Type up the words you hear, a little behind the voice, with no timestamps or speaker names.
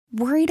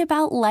Worried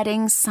about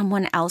letting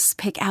someone else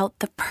pick out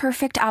the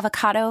perfect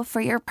avocado for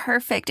your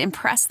perfect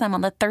impress them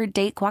on the third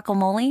date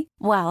guacamole?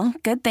 Well,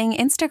 good thing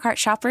Instacart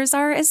shoppers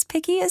are as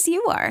picky as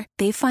you are.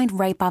 They find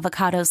ripe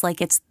avocados like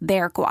it's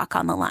their guac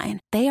on the line.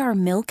 They are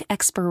milk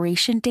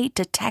expiration date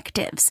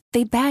detectives.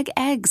 They bag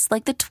eggs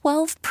like the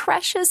 12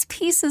 precious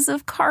pieces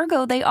of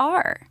cargo they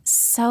are.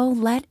 So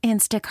let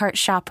Instacart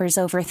shoppers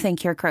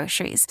overthink your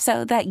groceries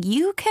so that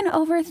you can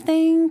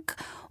overthink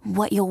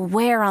what you'll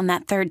wear on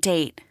that third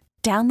date.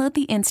 Download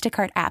the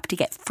Instacart app to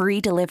get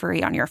free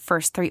delivery on your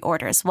first 3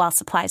 orders while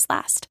supplies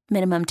last.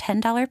 Minimum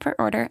 $10 per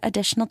order.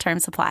 Additional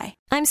terms apply.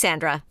 I'm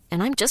Sandra,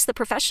 and I'm just the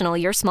professional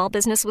your small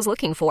business was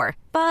looking for.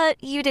 But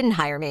you didn't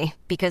hire me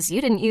because you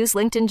didn't use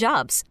LinkedIn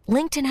Jobs.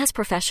 LinkedIn has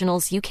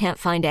professionals you can't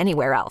find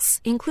anywhere else,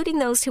 including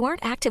those who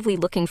aren't actively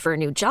looking for a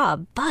new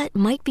job, but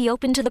might be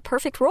open to the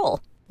perfect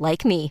role,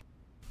 like me.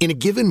 In a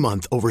given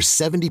month, over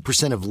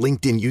 70% of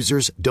LinkedIn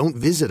users don't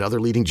visit other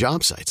leading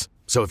job sites.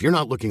 So if you're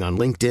not looking on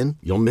LinkedIn,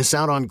 you'll miss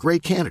out on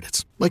great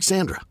candidates like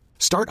Sandra.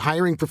 Start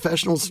hiring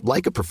professionals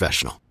like a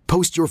professional.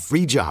 Post your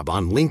free job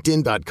on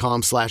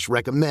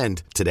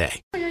linkedin.com/recommend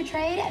today. For your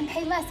trade and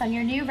pay less on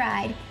your new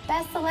ride.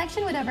 Best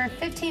selection with over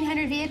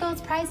 1,500 vehicles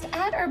priced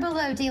at or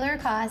below dealer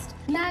cost.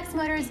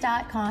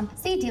 MaxMotors.com.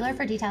 See dealer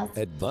for details.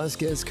 At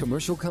Vasquez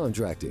Commercial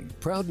Contracting,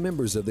 proud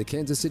members of the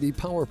Kansas City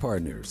Power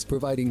Partners,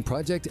 providing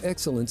project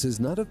excellence is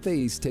not a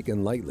phase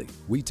taken lightly.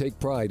 We take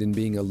pride in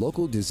being a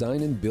local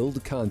design and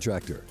build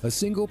contractor, a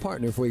single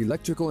partner for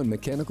electrical and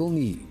mechanical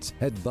needs.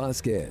 At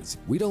Vasquez,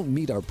 we don't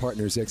meet our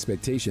partners'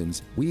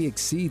 expectations, we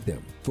exceed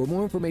them. For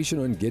more information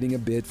on getting a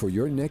bid for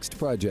your next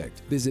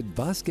project, visit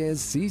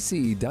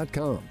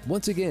VasquezCC.com.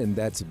 Once again,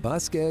 that's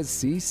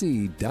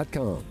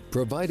VasquezCC.com.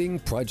 Providing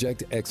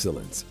project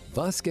excellence.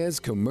 Vasquez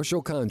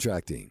Commercial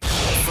Contracting.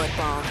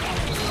 Football,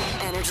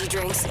 energy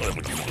drinks,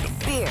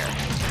 beer,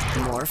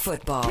 more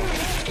football.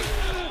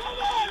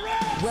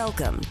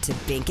 Welcome to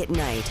Bink at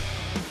Night.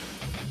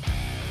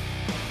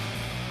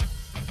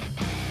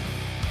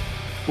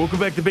 Welcome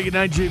back to Bink at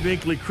Night. Jay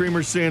Binkley,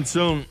 Kramer,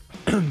 Sansone,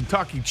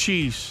 talking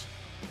Chiefs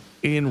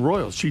in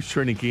Royals Chiefs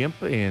training camp,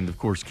 and of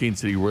course Kansas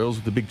City Royals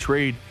with the big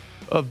trade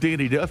of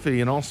Danny Duffy,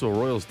 and also a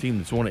Royals team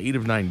that's won 8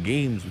 of 9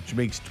 games, which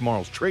makes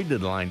tomorrow's trade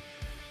deadline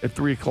at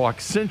 3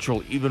 o'clock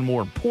Central even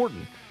more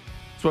important.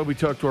 That's why we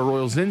talked to our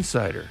Royals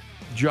insider,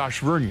 Josh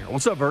Vernier.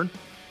 What's up, Vern?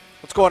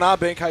 What's going on,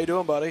 Bink? How you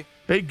doing, buddy?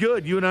 Hey,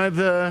 good. You and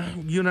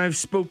I've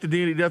spoke to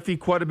Danny Duffy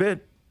quite a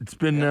bit. It's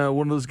been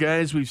one of those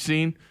guys we've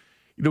seen,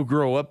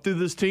 grow up through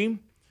this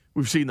team.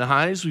 We've seen the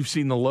highs, we've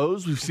seen the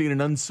lows, we've seen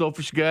an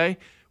unselfish guy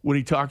when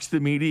he talks to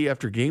the media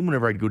after game.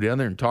 Whenever I'd go down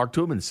there and talk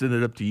to him and send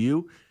it up to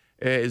you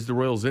as the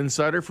Royals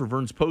insider for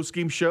Vern's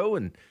post-game show.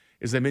 And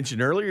as I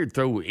mentioned earlier, he'd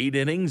throw 8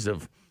 innings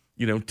of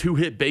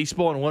 2-hit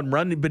baseball and 1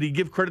 run, but he'd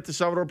give credit to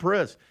Salvador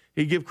Perez.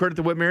 He'd give credit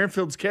to Whit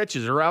Merrifield's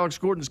catches or Alex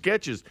Gordon's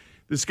catches.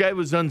 This guy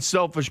was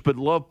unselfish but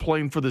loved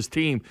playing for this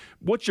team.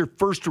 What's your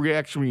first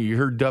reaction when you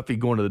heard Duffy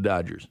going to the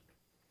Dodgers?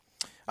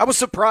 I was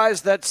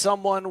surprised that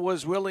someone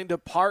was willing to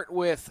part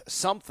with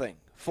something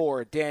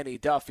for Danny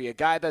Duffy, a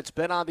guy that's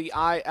been on the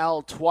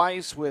IL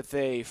twice with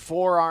a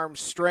forearm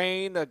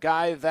strain, a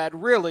guy that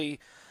really,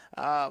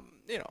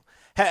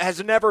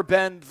 has never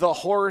been the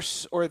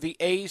horse or the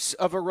ace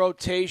of a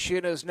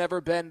rotation, has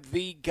never been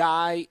the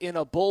guy in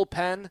a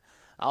bullpen.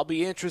 I'll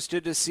be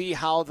interested to see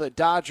how the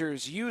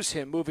Dodgers use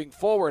him moving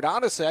forward.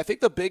 Honestly, I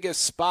think the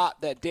biggest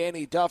spot that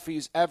Danny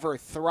Duffy's ever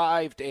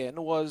thrived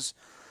in was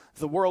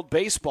the World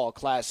Baseball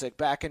Classic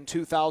back in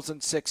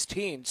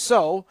 2016.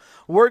 So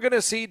we're going to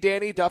see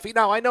Danny Duffy.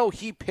 Now, I know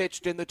he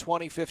pitched in the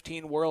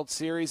 2015 World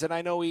Series, and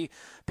I know he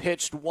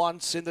pitched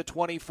once in the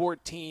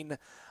 2014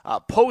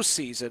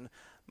 postseason,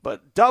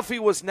 but Duffy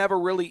was never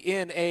really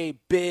in a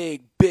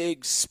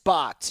big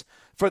spot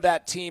for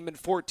that team in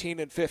 14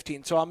 and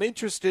 15. So I'm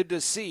interested to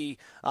see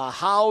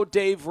how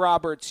Dave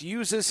Roberts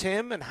uses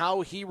him and how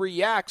he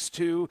reacts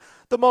to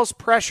the most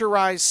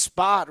pressurized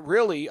spot,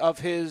 really, of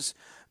his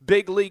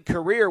big league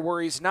career,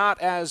 where he's not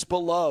as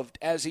beloved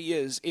as he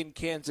is in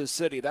Kansas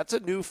City. That's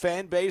a new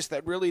fan base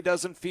that really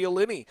doesn't feel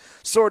any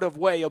sort of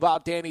way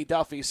about Danny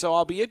Duffy. So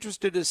I'll be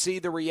interested to see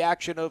the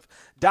reaction of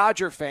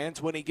Dodger fans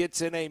when he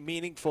gets in a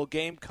meaningful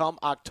game come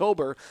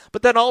October,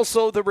 but then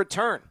also the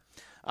return.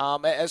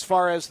 As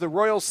far as the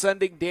Royals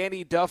sending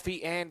Danny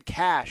Duffy and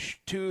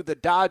cash to the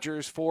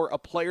Dodgers for a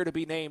player to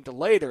be named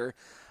later,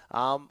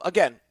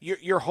 again,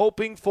 you're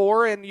hoping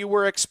for and you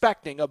were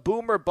expecting a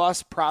boom or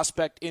bust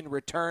prospect in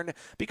return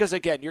because,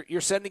 again, you're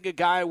sending a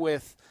guy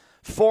with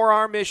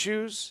forearm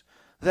issues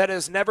that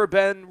has never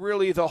been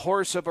really the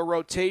horse of a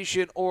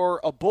rotation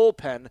or a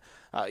bullpen.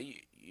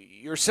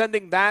 You're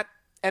sending that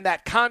and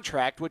that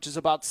contract, which is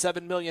about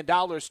 $7 million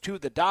to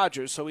the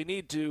Dodgers, so we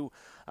need to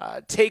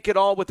take it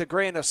all with a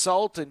grain of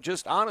salt and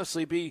just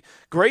honestly be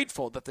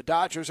grateful that the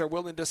Dodgers are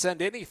willing to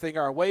send anything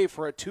our way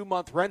for a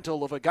 2-month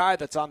rental of a guy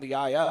that's on the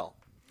IL.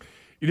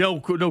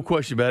 No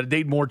question about it.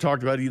 Dayton Moore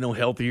talked about it,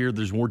 healthier.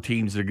 There's more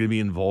teams that are going to be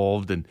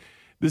involved. And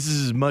this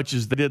is as much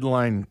as the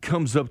deadline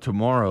comes up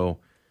tomorrow.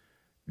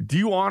 Do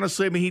you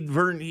honestly,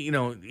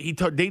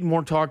 Dayton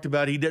Moore talked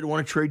about he didn't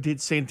want to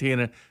trade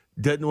Santana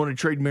doesn't want to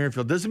trade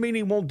Merrifield. Doesn't mean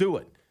he won't do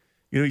it.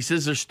 He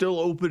says they're still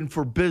open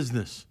for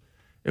business.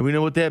 And we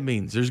know what that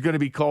means. There's going to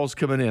be calls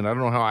coming in. I don't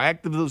know how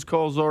active those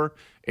calls are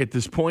at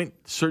this point.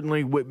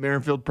 Certainly, Whit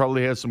Merrifield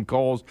probably has some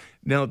calls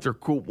now that they're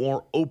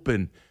more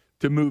open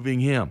to moving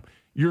him.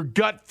 Your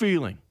gut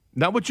feeling,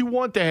 not what you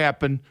want to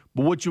happen,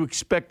 but what you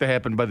expect to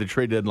happen by the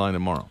trade deadline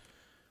tomorrow.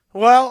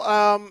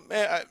 Well,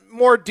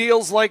 more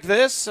deals like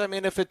this. I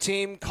mean, if a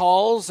team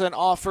calls and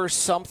offers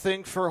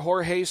something for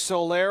Jorge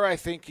Soler, I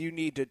think you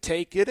need to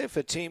take it. If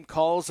a team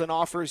calls and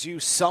offers you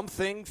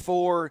something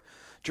for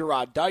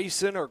Gerard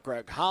Dyson or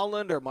Greg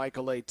Holland or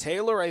Michael A.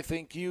 Taylor, I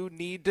think you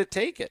need to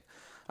take it.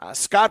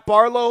 Scott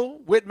Barlow,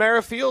 Whit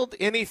Merrifield,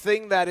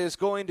 anything that is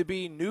going to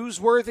be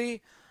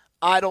newsworthy,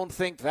 I don't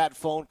think that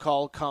phone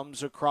call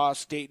comes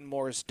across Dayton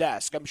Moore's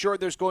desk. I'm sure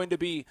there's going to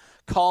be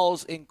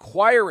calls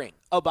inquiring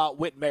about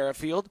Whit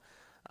Merrifield,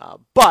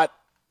 but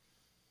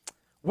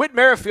Whit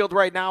Merrifield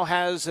right now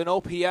has an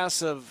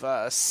OPS of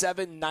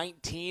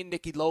 719.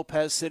 Nicky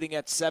Lopez sitting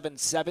at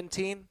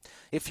 717.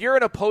 If you're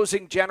an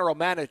opposing general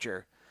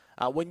manager,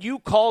 when you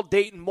call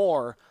Dayton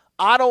Moore,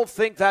 I don't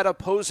think that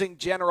opposing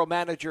general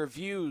manager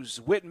views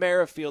Whit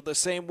Merrifield the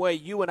same way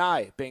you and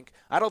I, Bink.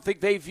 I don't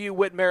think they view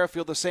Whit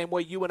Merrifield the same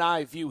way you and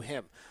I view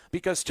him.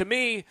 Because to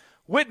me,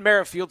 Whit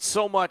Merrifield's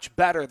so much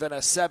better than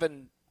a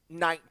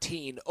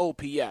 719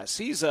 OPS.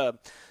 He's a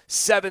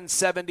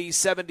 770,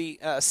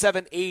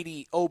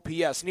 780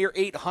 OPS, near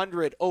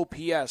 800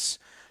 OPS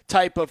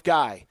type of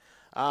guy.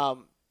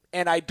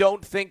 And I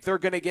don't think they're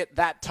going to get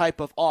that type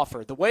of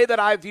offer. The way that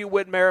I view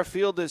Whit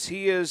Merrifield is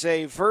he is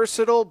a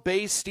versatile,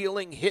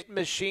 base-stealing hit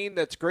machine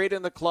that's great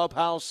in the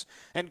clubhouse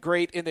and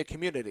great in the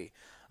community.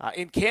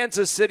 In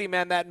Kansas City,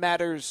 man, that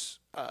matters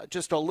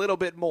just a little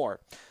bit more.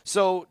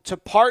 So to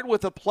part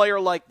with a player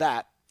like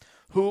that,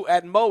 who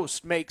at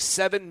most makes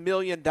 $7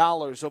 million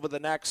over the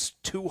next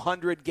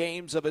 200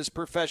 games of his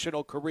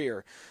professional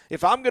career.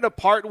 If I'm going to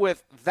part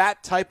with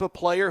that type of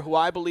player who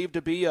I believe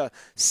to be a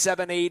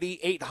 780,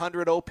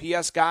 800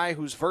 OPS guy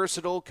who's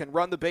versatile, can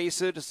run the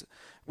bases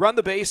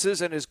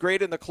and is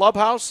great in the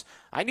clubhouse,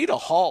 I need a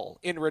haul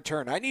in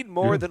return. I need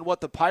more than what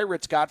the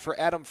Pirates got for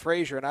Adam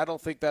Frazier, and I don't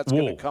think that's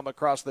going to come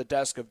across the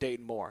desk of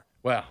Dayton Moore.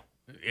 Wow.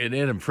 And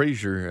Adam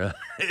Frazier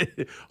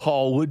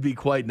haul would be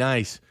quite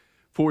nice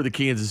for the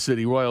Kansas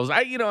City Royals.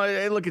 I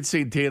look at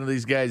Santana,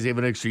 these guys have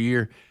an extra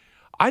year.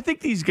 I think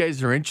these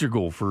guys are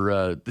integral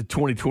for the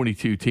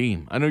 2022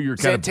 team. I know you're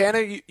kind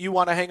Santana, you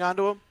want to hang on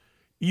to him?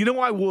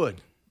 I would.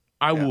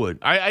 I would.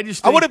 I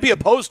just I wouldn't be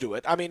opposed to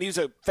it. I mean, he's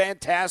a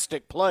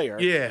fantastic player.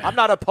 Yeah. I'm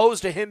not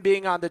opposed to him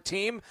being on the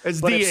team.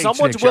 As but DH if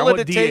someone's next year,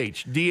 willing to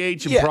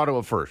DH and Prado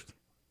at first.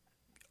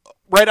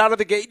 Right out of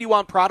the gate, you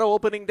want Prado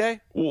opening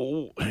day?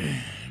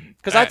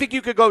 Because I think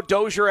you could go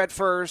Dozier at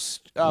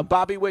first,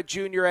 Bobby Witt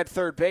Jr. at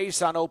third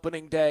base on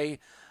opening day,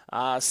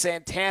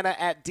 Santana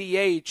at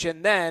DH,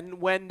 and then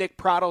when Nick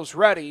Prado's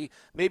ready,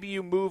 maybe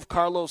you move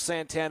Carlos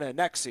Santana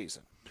next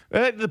season.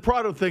 The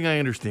Prado thing, I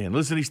understand.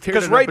 Listen, he's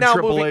tearing it right up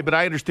in AAA, but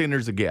I understand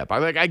there's a gap.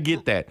 I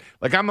get that.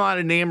 I'm not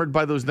enamored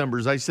by those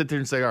numbers. I sit there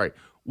and say, all right,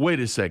 wait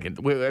a second.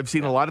 I've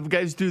seen a lot of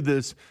guys do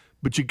this,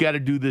 but you got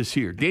to do this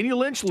here. Daniel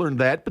Lynch learned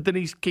that, but then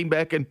he came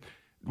back and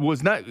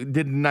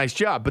did a nice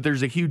job, but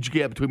there's a huge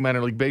gap between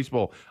minor league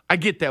baseball. I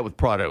get that with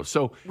Prado.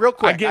 So real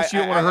quick, I guess you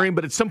don't want to hurry him,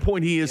 but at some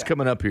point he is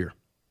coming up here.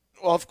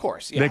 Well, of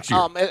course, yeah. Next year.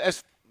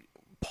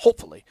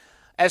 Hopefully.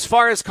 As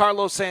far as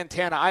Carlos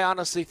Santana, I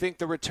honestly think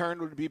the return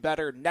would be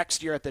better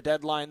next year at the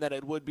deadline than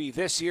it would be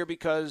this year,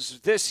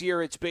 because this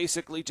year it's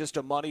basically just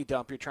a money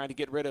dump. You're trying to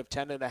get rid of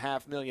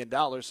 $10.5 million,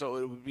 so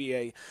it would be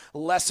a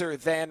lesser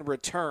than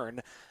return.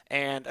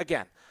 And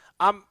again,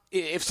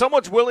 if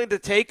someone's willing to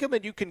take him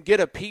and you can get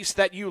a piece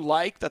that you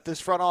like, that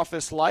this front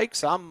office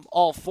likes, I'm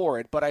all for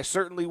it. But I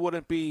certainly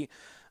wouldn't be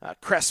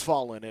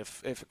crestfallen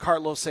if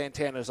Carlos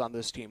Santana is on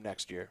this team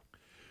next year.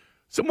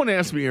 Someone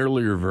asked me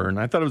earlier, Vern,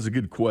 I thought it was a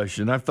good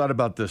question. I've thought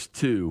about this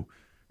too.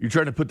 You're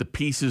trying to put the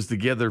pieces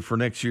together for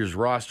next year's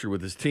roster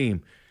with his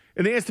team.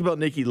 And they asked about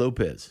Nicky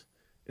Lopez.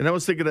 And I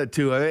was thinking that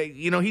too.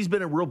 He's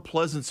been a real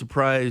pleasant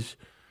surprise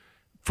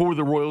for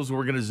the Royals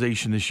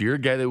organization this year. A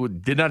guy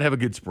that did not have a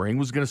good spring,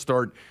 was going to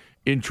start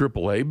in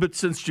AAA, but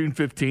since June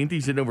 15th,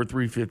 he's hitting over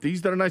 350.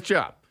 He's done a nice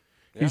job.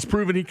 Yeah. He's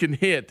proven he can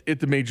hit at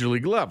the major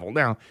league level.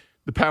 Now,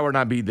 the power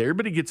not be there,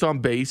 but he gets on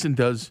base and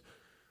does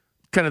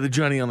kind of the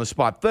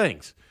Johnny-on-the-spot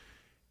things.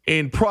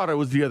 And Prado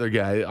was the other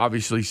guy,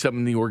 obviously,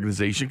 something in the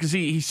organization, because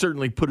he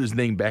certainly put his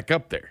name back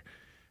up there.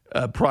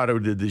 Prado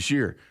did this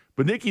year.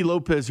 But Nicky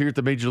Lopez here at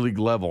the major league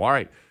level. All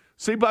right,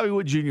 say Bobby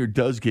Witt Jr.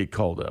 does get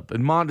called up,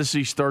 and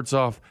Mondesi starts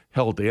off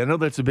healthy. I know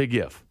that's a big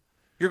if.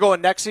 You're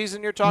going next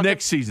season, you're talking?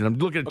 Next season. I'm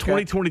looking at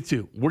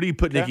 2022. Where do you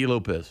put Nicky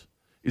Lopez?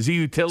 Is he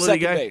a utility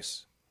second guy?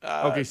 Base.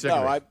 Okay,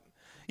 second base.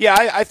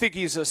 I think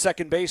he's a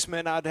second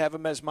baseman. I'd have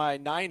him as my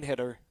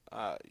 9-hitter.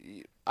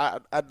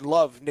 I'd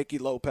love Nicky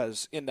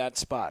Lopez in that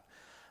spot.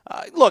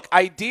 Look,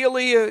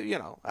 ideally,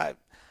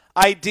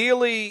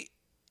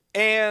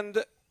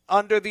 and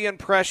under the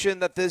impression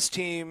that this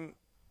team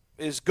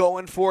is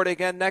going for it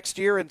again next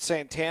year and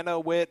Santana,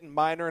 Witt, and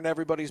Minor and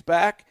everybody's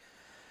back,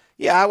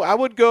 Yeah, I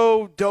would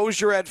go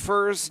Dozier at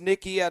first,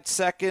 Nicky at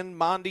second,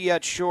 Mondi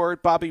at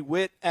short, Bobby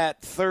Witt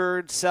at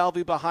third,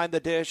 Salvi behind the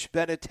dish,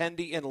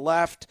 Benintendi in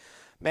left.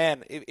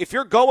 Man, if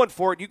you're going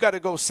for it, you got to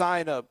go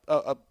sign a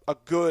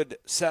good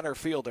center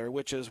fielder,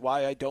 which is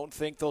why I don't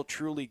think they'll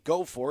truly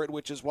go for it,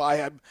 which is why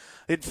I'm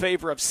in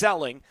favor of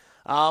selling.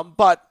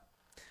 But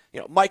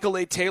Michael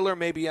A. Taylor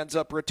maybe ends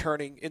up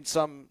returning in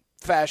some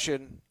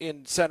fashion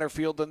in center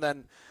field, and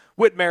then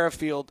Whit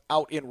Merrifield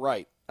out in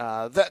right.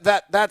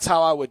 That's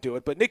how I would do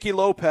it. But Nicky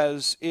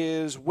Lopez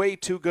is way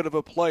too good of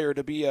a player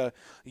to be a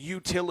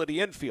utility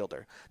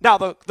infielder. Now,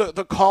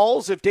 the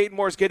calls, if Dayton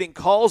Moore's getting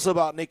calls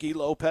about Nicky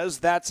Lopez,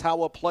 that's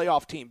how a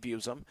playoff team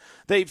views him.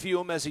 They view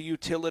him as a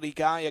utility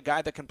guy, a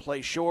guy that can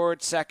play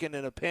short, second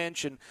in a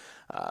pinch, and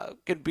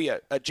can be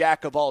a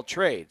jack of all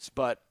trades.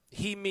 But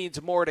he means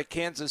more to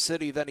Kansas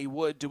City than he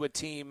would to a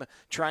team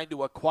trying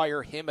to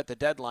acquire him at the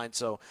deadline.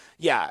 So,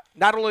 yeah,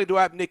 not only do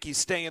I have Nicky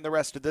staying the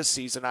rest of this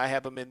season, I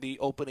have him in the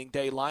opening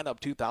day lineup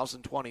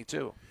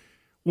 2022.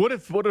 What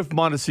if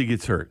Mondesi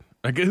gets hurt?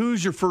 Like,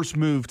 who's your first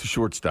move to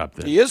shortstop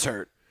then? He is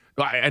hurt.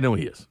 I know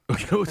he is.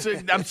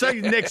 I'm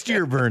saying next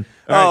year, Vern.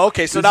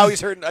 Okay, so now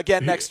he's hurt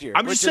again next year.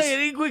 I'm just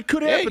saying it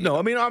could happen, though.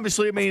 I mean,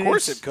 obviously, of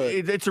course it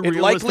could. It's a it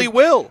realistic likely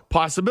will.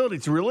 possibility.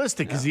 It's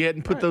realistic because he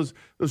hadn't put those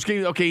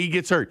games. Okay, he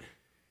gets hurt.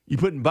 You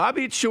putting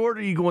Bobby at short,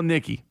 or are you going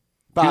Nicky?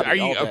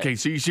 Bobby. Okay,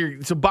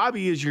 so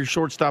Bobby is your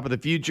shortstop of the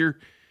future.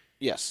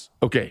 Yes.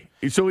 Okay.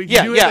 So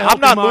I'm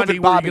not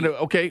moving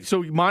Bobby.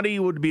 So Monty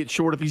would be at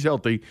short if he's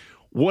healthy.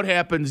 What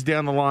happens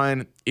down the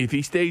line if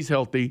he stays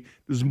healthy?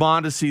 Does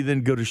Mondesi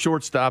then go to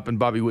shortstop, and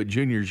Bobby Witt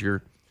Jr. is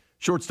your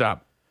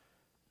shortstop?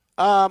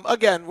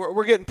 Again,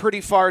 we're getting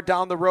pretty far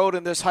down the road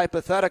in this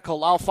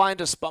hypothetical. I'll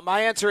find a spot.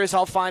 My answer is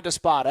I'll find a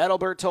spot.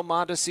 Adalberto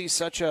Mondesi,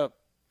 such a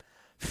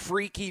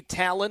freaky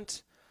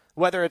talent.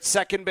 Whether it's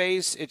second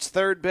base, it's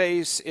third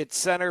base, it's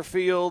center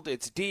field,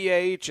 it's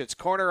DH, it's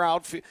corner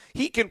outfield.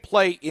 He can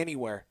play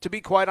anywhere. To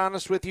be quite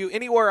honest with you,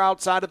 anywhere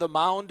outside of the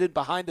mound and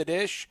behind the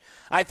dish,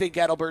 I think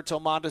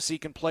Adalberto Mondesi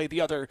can play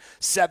the other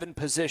 7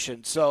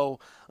 positions. So,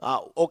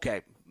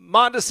 okay.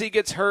 Mondesi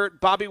gets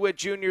hurt. Bobby Witt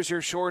Jr. is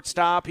your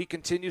shortstop. He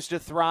continues to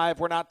thrive.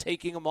 We're not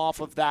taking him off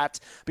of that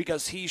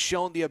because he's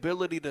shown the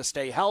ability to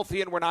stay healthy,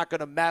 and we're not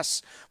going to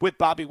mess with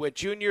Bobby Witt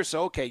Jr.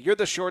 So, okay, you're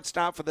the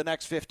shortstop for the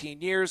next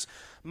 15 years.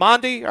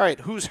 Mondi, all right,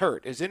 who's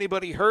hurt? Is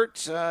anybody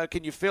hurt?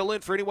 Can you fill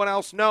in for anyone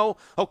else? No?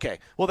 Okay,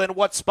 well then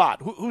what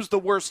spot? Who's the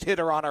worst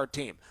hitter on our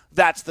team?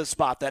 That's the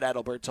spot that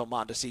Adalberto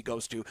Mondesi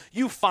goes to.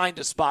 You find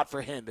a spot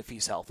for him if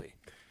he's healthy.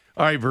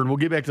 All right, Vern, we'll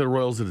get back to the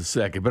Royals in a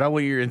second, but I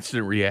want your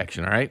instant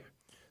reaction, all right?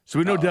 So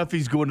we know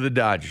Duffy's going to the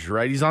Dodgers,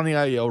 right? He's on the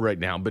IL right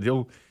now, but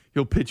he'll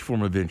pitch for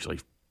him eventually.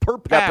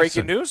 Got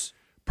breaking news?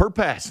 Per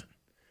passing.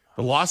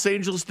 The Los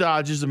Angeles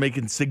Dodgers are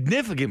making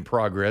significant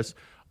progress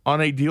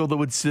on a deal that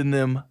would send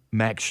them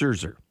Max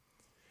Scherzer.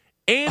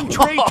 And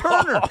Trey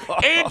Turner.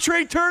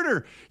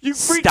 You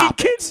freaking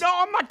kidding? No,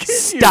 I'm not kidding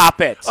you.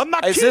 Stop it. I'm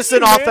not kidding you, Is this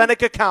an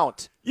authentic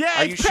account? Yeah,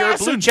 Are it's you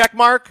passing. sure? Blue check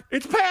mark?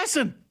 It's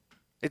passing.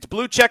 It's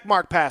blue check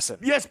mark passing.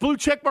 Yes, blue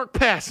check mark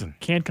passing.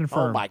 Can't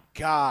confirm. Oh, my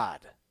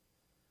God.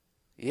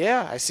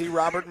 Yeah, I see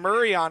Robert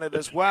Murray on it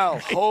as well.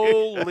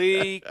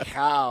 Holy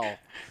cow.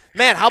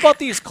 Man, how about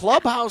these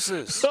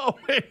clubhouses? Oh,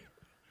 man.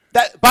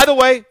 By the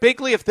way,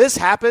 Binkley, if this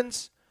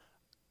happens,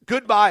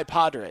 goodbye,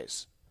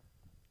 Padres.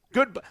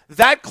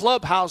 That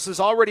clubhouse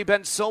has already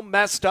been so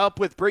messed up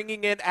with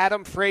bringing in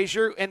Adam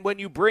Frazier, and when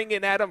you bring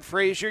in Adam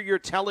Frazier, you're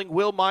telling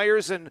Will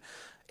Myers and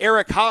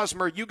Eric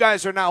Hosmer, you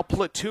guys are now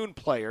platoon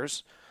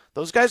players.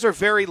 Those guys are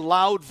very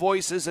loud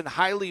voices and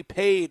highly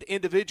paid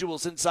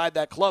individuals inside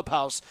that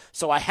clubhouse,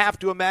 so I have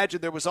to imagine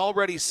there was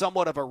already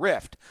somewhat of a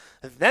rift.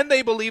 Then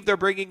they believe they're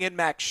bringing in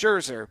Max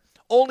Scherzer,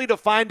 only to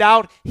find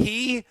out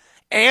he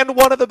and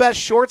one of the best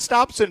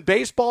shortstops in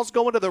baseball is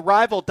going to the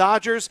rival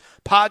Dodgers.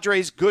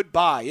 Padres,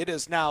 goodbye. It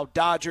is now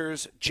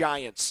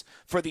Dodgers-Giants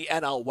for the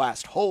NL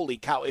West. Holy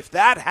cow. If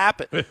that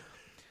happened,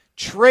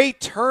 Trey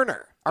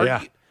Turner.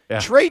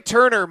 Trey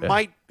Turner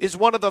is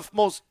one of the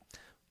most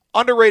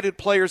underrated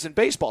players in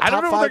baseball. I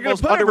don't Top know if 5 they're gonna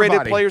most put underrated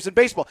everybody. players in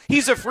baseball.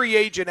 He's a free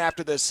agent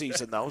after this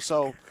season, though,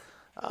 so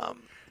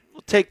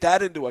we'll take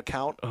that into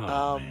account.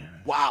 Wow.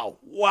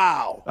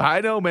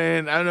 I know,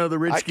 man. I know the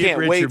rich I get can't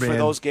richer, wait man. for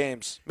those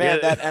games. Man,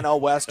 that NL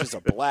West is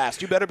a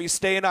blast. You better be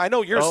staying. I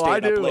know you're staying I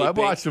up do. late. I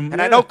Bink. watch them.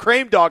 And I know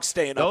Crane Dog's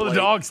staying up Oh, late. the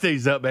dog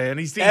stays up, man.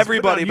 He's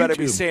Everybody on better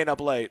be YouTube. staying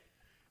up late.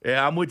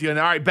 Yeah, I'm with you. And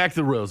all right, back to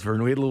the Royals,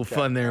 Vern. We had a little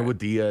fun there with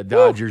the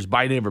Dodgers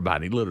biting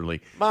everybody,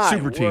 literally. My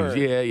Super word. teams.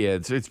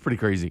 Yeah. It's pretty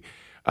crazy.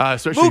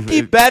 Especially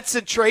Mookie Betts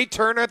and Trey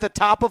Turner at the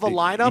top of a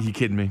lineup? Are you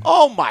kidding me?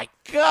 Oh, my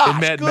gosh.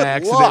 And Mad Good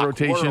Max in luck, that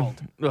rotation.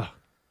 world.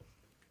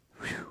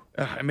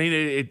 I mean,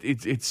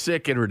 it's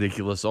sick and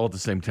ridiculous all at the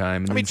same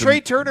time. I mean,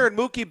 Trey Turner and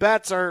Mookie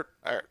Betts are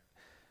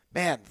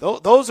man,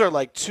 those are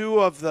like two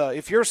of the,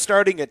 if you're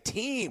starting a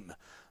team,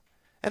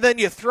 and then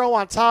you throw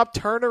on top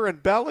Turner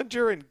and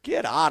Bellinger and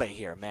get out of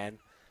here, man.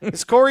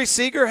 Is Corey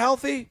Seager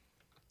healthy?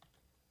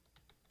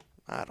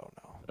 I don't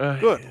know.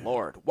 Good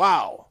Lord.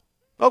 Wow.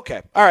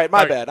 Okay. All right.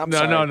 My bad. I'm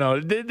sorry. No.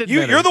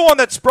 You're the one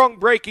that sprung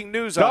breaking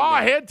news on me.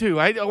 I had to.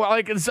 I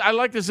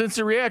like this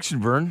instant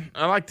reaction, Vern.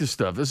 I like this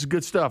stuff. This is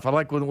good stuff. I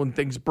like when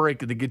things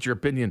break and to get your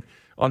opinion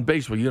on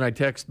baseball. You and I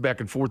text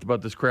back and forth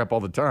about this crap all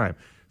the time.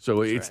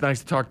 So it's nice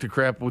to talk to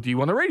crap with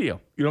you on the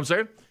radio. You know what I'm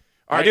saying?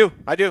 All right.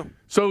 I do.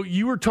 So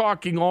you were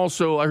talking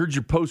also, I heard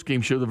your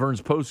post-game show, the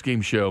Vern's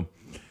post-game show,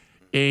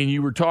 and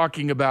you were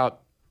talking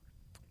about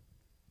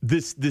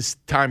this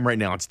time right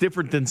now. It's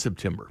different than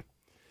September.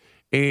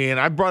 And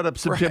I brought up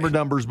September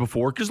numbers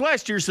before because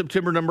last year's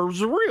September numbers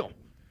were real.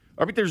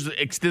 I mean, there's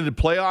extended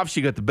playoffs.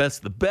 You got the best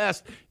of the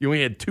best. You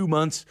only had 2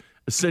 months,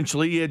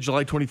 essentially. You had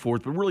July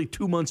 24th, but really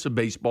 2 months of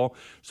baseball.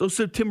 So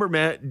September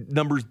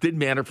numbers did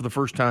matter for the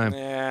first time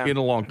in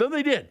a long time. No,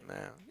 they did.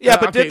 Yeah,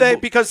 but did they?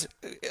 Because,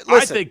 listen.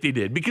 I think they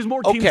did because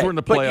more teams were in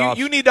the playoffs. But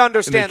you need to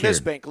understand this,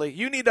 Binkley.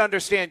 You need to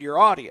understand your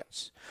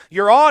audience.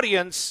 Your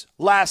audience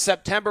last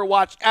September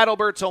watched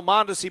Adalberto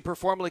Mondesi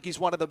perform like he's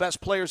one of the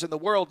best players in the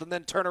world and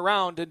then turn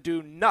around and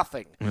do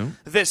nothing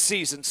this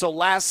season. So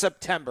last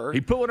September,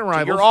 he put one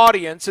in your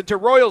audience and to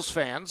Royals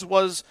fans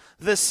was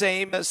the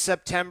same as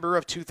September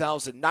of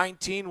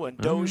 2019 when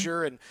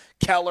Dozier and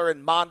Keller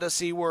and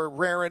Mondesi were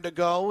raring to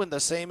go, and the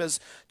same as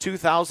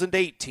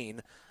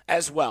 2018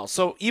 as well.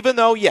 So even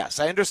though, yes,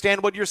 I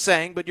understand what you're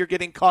saying, but you're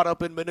getting caught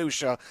up in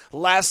minutia,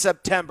 last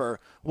September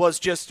was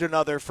just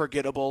another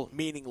forgettable,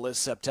 meaningless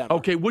September.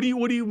 Okay, what do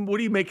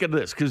you make of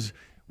this? Because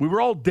we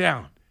were all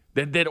down.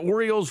 That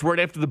Orioles right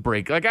after the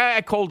break. Like I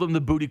called them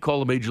the booty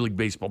call of Major League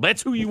Baseball.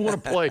 That's who you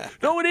want to play.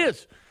 No, it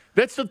is.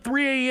 That's the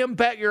 3 a.m.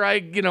 bat your eye,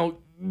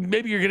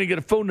 maybe you're going to get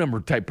a phone number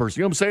type person.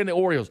 You know what I'm saying? The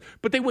Orioles.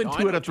 But they went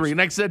 2 out of 3.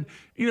 And I said,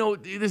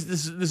 this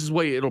is the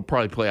way it'll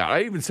probably play out.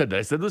 I even said that.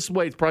 I said, this is the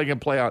way it's probably going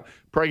to play out.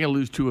 Probably going to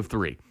lose 2 of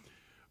 3.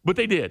 But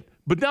they did.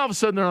 But now all of a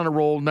sudden they're on a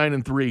roll,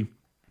 9-3.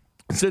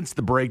 Since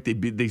the break,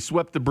 they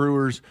swept the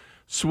Brewers,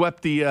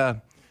 swept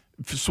the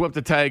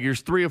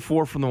Tigers, 3 of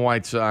 4 from the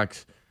White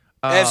Sox.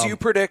 As you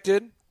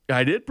predicted.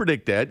 I did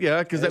predict that,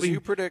 yeah. Because you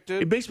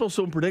predicted. Baseball's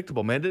so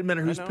unpredictable, man. It didn't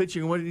matter who's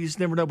pitching or what, you just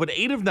never know. But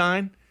 8 of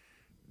 9.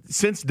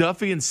 Since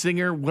Duffy and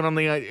Singer went on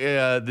the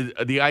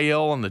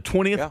IL on the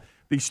 20th,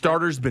 the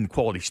starters have been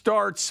quality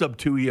starts,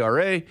 sub-2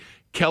 ERA.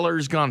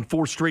 Keller's gone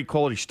 4 straight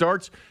quality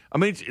starts. I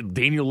mean,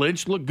 Daniel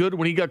Lynch looked good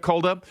when he got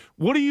called up.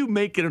 What are you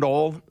making at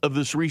all of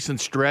this recent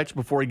stretch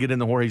before I get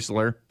into Jorge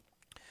Soler?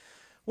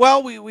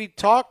 Well,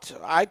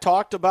 I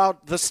talked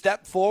about the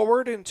step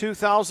forward in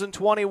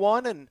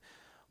 2021, and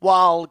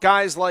while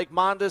guys like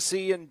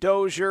Mondesi and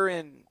Dozier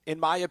and, in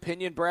my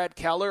opinion, Brad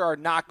Keller are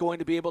not going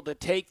to be able to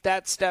take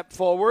that step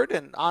forward.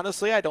 And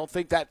honestly, I don't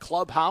think that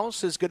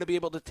clubhouse is going to be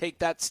able to take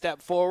that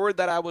step forward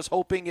that I was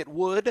hoping it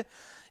would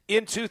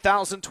in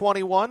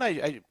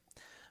 2021.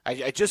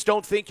 I just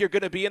don't think you're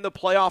going to be in the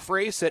playoff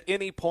race at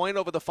any point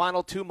over the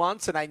final 2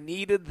 months, and I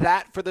needed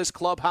that for this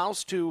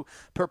clubhouse to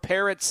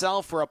prepare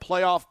itself for a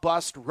playoff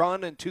bust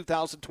run in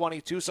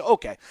 2022.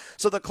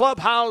 So the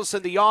clubhouse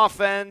and the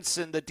offense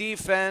and the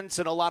defense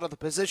and a lot of the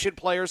position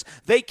players,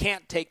 they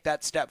can't take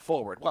that step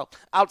forward. Well,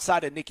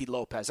 outside of Nicky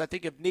Lopez, I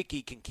think if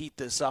Nicky can keep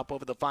this up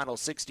over the final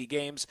 60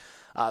 games,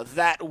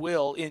 that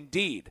will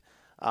indeed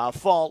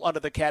fall under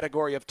the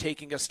category of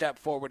taking a step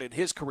forward in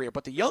his career.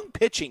 But the young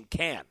pitching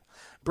can.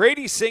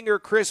 Brady Singer,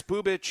 Chris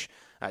Bubich,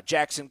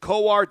 Jackson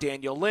Kowar,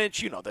 Daniel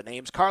Lynch, the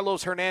names,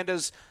 Carlos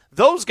Hernandez,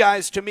 those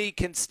guys to me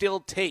can still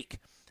take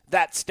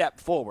that step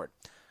forward.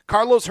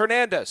 Carlos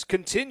Hernandez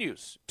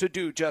continues to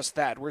do just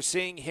that. We're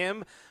seeing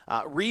him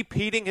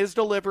repeating his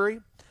delivery,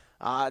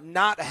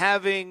 not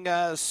having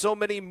so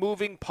many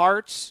moving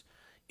parts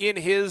in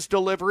his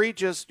delivery,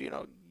 just,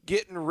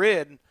 getting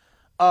rid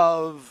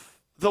of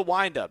the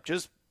windup.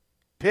 Just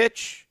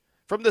pitch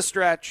from the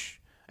stretch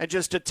and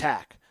just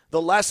attack.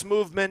 The less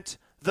movement,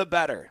 the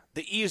better.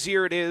 The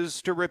easier it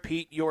is to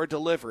repeat your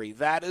delivery.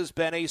 That has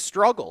been a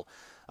struggle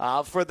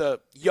for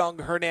the young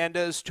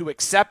Hernandez to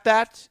accept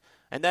that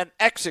and then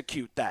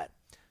execute that.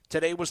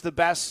 Today was the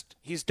best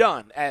he's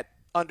done at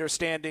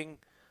understanding,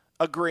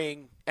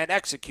 agreeing, and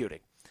executing.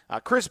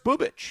 Chris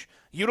Bubich,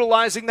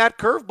 utilizing that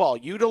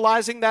curveball,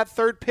 utilizing that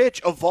third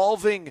pitch,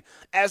 evolving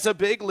as a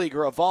big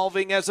leaguer,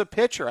 evolving as a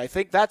pitcher. I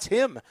think that's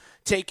him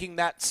taking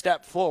that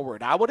step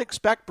forward. I would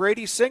expect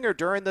Brady Singer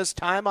during this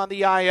time on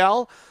the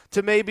IL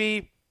to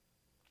maybe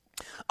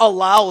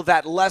allow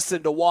that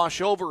lesson to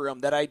wash over him,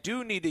 that I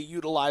do need to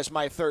utilize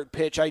my third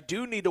pitch. I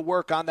do need to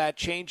work on that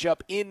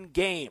changeup in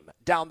game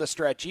down the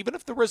stretch. Even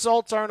if the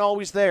results aren't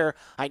always there,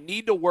 I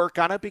need to work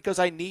on it because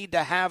I need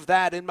to have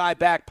that in my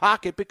back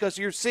pocket, because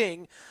you're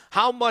seeing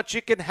how much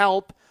it can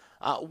help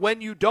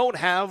when you don't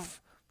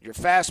have your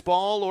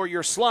fastball or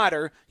your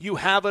slider. You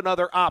have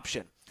another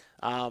option.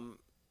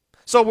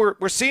 So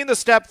we're seeing the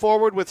step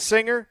forward with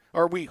Singer,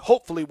 or we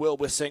hopefully will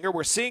with Singer.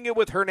 We're seeing it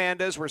with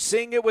Hernandez. We're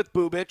seeing it with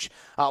Bubich.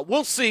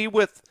 We'll see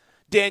with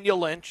Daniel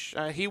Lynch.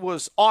 He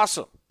was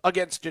awesome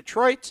against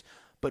Detroit,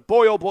 but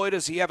boy, oh boy,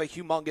 does he have a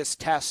humongous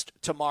test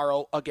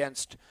tomorrow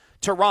against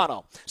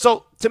Toronto.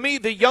 So to me,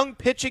 the young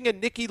pitching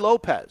and Nicky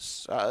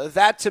Lopez,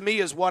 that to me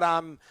is what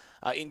I'm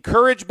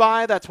encouraged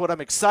by. That's what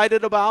I'm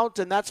excited about,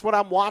 and that's what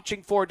I'm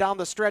watching for down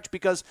the stretch,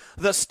 because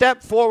the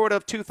step forward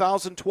of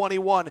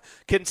 2021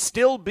 can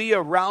still be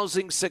a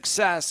rousing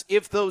success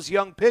if those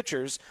young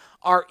pitchers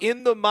are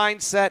in the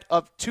mindset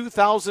of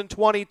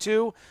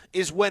 2022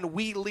 is when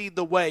we lead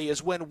the way,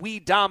 is when we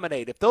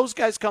dominate. If those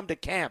guys come to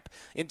camp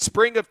in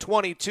spring of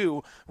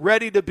 22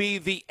 ready to be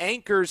the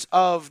anchors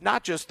of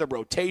not just the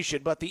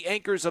rotation, but the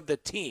anchors of the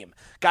team,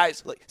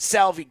 guys like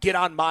Salvi, get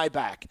on my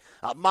back.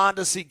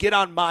 Mondesi, get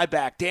on my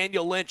back.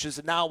 Daniel Lynch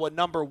is now a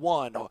number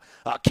one.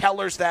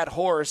 Keller's that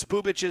horse.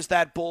 Bubic is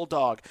that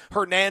bulldog.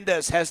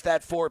 Hernandez has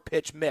that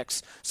 4-pitch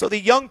mix. So the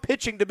young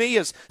pitching to me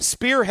has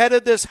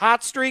spearheaded this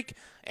hot streak,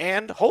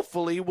 and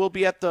hopefully we'll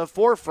be at the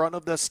forefront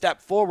of the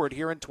step forward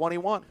here in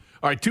 21.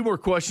 All right, 2 more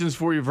questions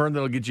for you, Vern,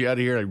 that'll get you out of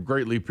here. I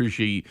greatly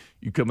appreciate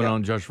you coming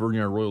on, Josh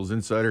Vernier, our Royals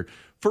Insider.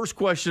 First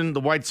question,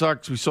 the White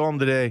Sox, we saw them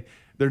today.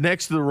 They're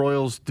next to the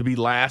Royals to be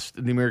last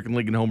in the American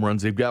League in home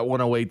runs. They've got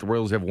 108. The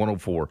Royals have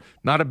 104.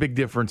 Not a big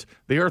difference.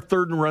 They are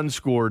third in runs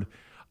scored.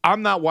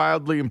 I'm not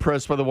wildly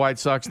impressed by the White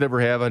Sox, never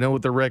have. I know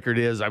what their record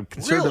is. I'm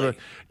concerned about.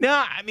 No,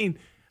 I mean,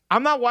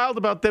 I'm not wild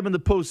about them in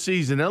the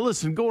postseason. Now,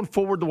 listen, going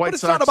forward, the White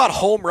Sox. But it's not about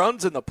home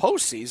runs in the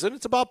postseason.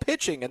 It's about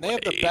pitching, and they have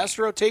the best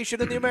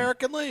rotation in the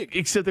American League.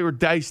 Except they were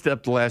diced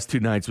up the last 2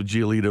 nights with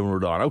Giolito and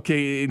Rodon.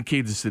 Okay, in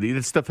Kansas City,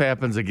 that stuff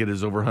happens. I get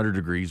it's over 100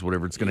 degrees,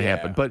 whatever it's going to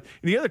happen. But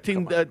the other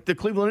team, the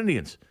Cleveland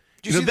Indians.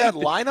 Did you see that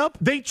lineup?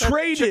 They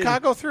traded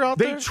Chicago threw out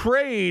there. They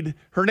trade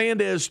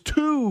Hernandez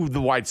to the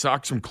White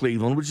Sox from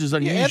Cleveland, which is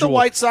unusual. Yeah, and the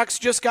White Sox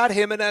just got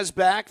Jimenez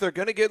back. They're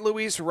going to get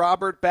Luis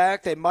Robert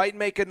back. They might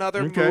make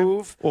another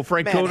move. Well,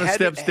 Francona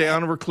steps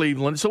down over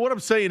Cleveland. So what I'm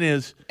saying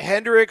is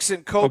Hendricks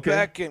and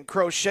Kopech and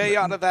Crochet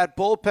out of that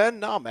bullpen.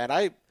 No,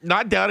 man,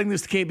 not doubting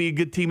this can't be a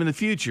good team in the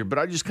future, but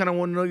I just kind of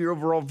want to know your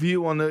overall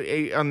view on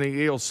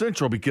the AL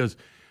Central, because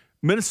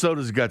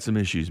Minnesota's got some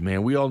issues,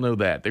 man. We all know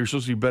that. They're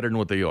supposed to be better than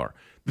what they are.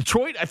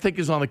 Detroit, I think,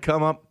 is on the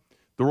come-up.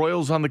 The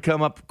Royals on the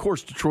come-up. Of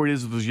course, Detroit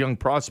is with those young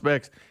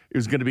prospects. It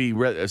was going to be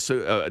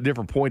a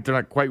different point. They're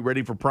not quite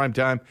ready for prime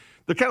time.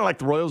 They're kind of like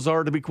the Royals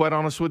are, to be quite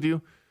honest with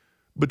you.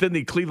 But then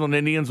the Cleveland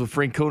Indians with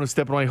Francona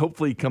stepping away.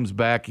 Hopefully he comes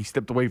back. He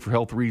stepped away for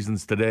health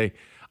reasons today.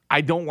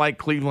 I don't like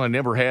Cleveland. I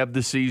never have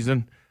this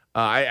season.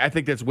 I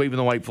think that's waving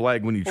the white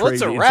flag when you trade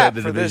it's a inside wrap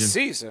the for division. this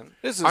season.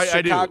 This is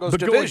Chicago's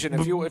division.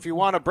 If you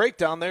want a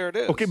breakdown, there it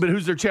is. Okay, but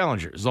who's their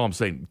challenger is all I'm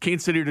saying.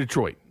 Kansas City or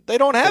Detroit? They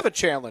don't have a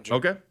challenger.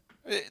 Okay.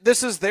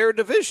 This is their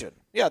division.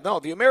 Yeah,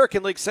 no, the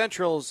American League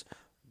Central's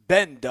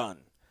been done.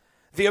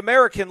 The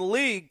American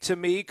League, to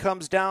me,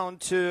 comes down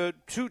to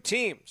 2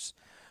 teams.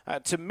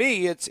 To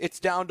me, it's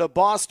down to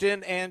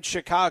Boston and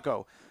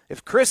Chicago.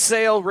 If Chris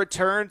Sale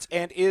returns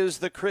and is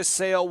the Chris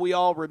Sale we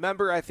all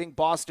remember, I think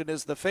Boston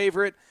is the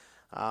favorite.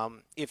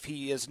 If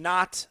he is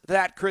not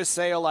that Chris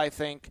Sale, I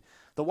think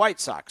the White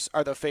Sox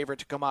are the favorite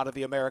to come out of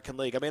the American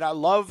League. I mean, I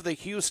love the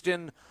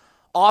Houston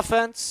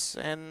offense,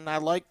 and I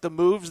like the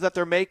moves that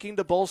they're making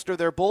to bolster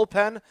their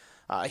bullpen.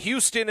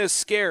 Houston is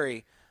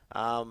scary,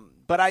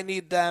 but I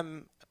need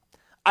them.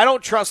 I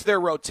don't trust their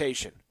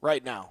rotation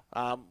right now.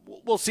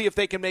 We'll see if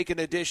they can make an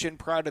addition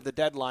prior to the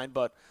deadline,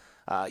 but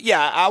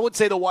I would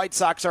say the White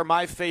Sox are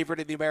my favorite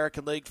in the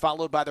American League,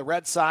 followed by the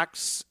Red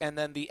Sox, and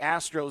then the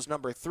Astros,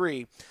 number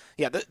 3.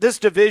 Yeah, this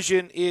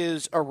division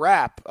is a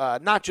wrap,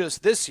 not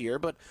just this year,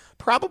 but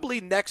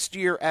probably next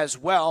year as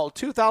well.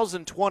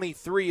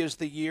 2023 is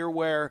the year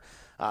where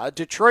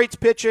Detroit's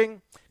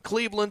pitching,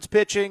 Cleveland's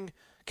pitching,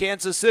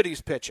 Kansas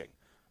City's pitching.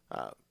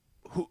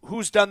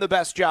 Who's done the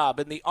best job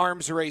in the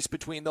arms race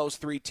between those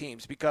 3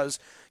 teams? Because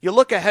you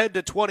look ahead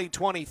to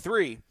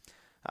 2023,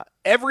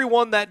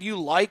 everyone that you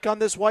like on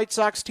this White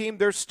Sox team,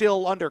 they're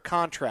still under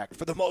contract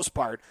for the most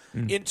part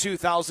in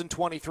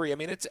 2023. I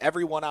mean, it's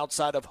everyone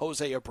outside of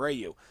Jose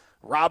Abreu.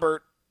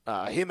 Robert,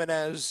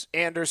 Jimenez,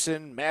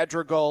 Anderson,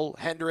 Madrigal,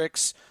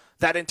 Hendricks,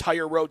 that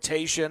entire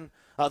rotation.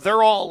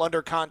 They're all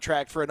under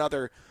contract for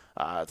another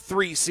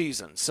 3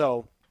 seasons.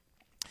 So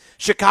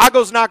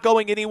Chicago's not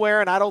going anywhere,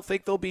 and I don't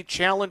think they'll be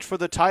challenged for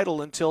the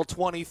title until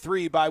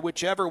 23 by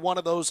whichever one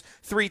of those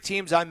 3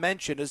 teams I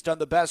mentioned has done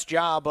the best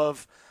job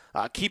of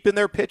keeping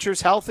their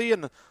pitchers healthy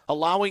and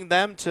allowing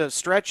them to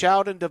stretch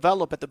out and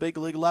develop at the big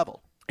league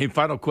level. A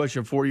final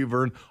question for you,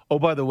 Vern. Oh,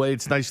 by the way,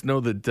 it's nice to know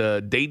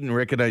that Dayton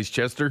recognized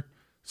Chester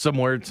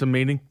somewhere at some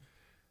meeting.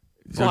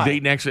 So why?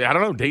 Dayton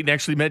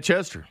actually met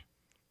Chester.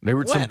 They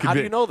were when? How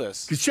do you know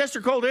this? Because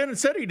Chester called in and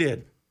said he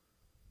did.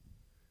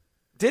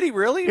 Did he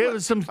really? Yeah, it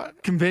was some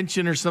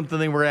convention or something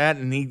they were at,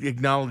 and he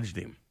acknowledged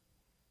him.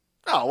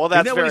 Oh, well,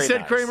 that's Isn't that very what he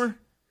said, nice. Kramer?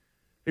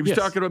 He was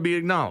talking about being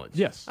acknowledged.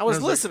 Yes. I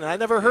was listening. I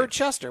never heard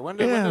Chester. When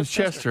did it was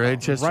Chester.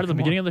 Right at the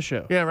beginning of the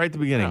show. Yeah, right at the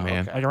beginning,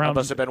 man. Okay. I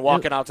must have been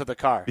walking out to the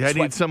car. Yeah, I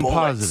need something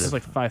positive. It was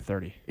like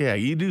 5:30. Yeah,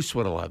 you do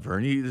sweat a lot,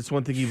 Vern. That's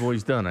one thing you've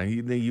always done.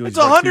 It's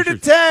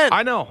 110.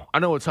 I know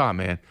it's hot,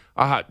 man.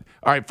 All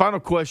right, final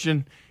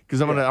question, because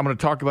I'm gonna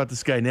talk about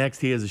this guy next.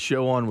 He has a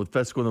show on with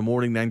Fesco in the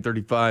morning,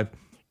 9:35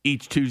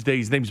 each Tuesday.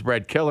 His name's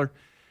Brad Keller.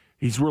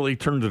 He's really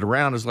turned it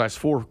around his last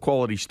 4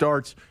 quality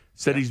starts.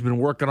 Said he's been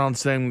working on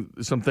saying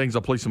some things.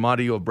 I'll play some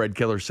audio of Brad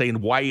Keller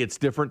saying why it's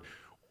different.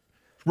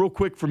 Real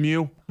quick from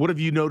you, what have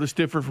you noticed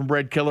different from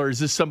Brad Keller? Is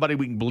this somebody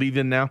we can believe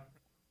in now?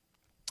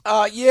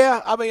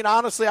 Yeah. I mean,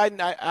 honestly,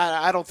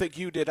 I don't think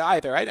you did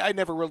either. I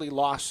never really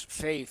lost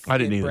faith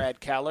in Brad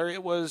Keller.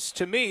 It was,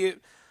 to me,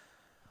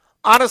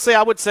 honestly,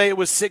 I would say it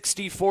was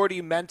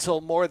 60-40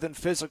 mental more than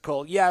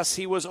physical. Yes,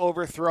 he was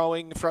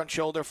overthrowing, front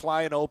shoulder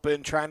flying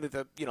open, trying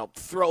to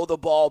throw the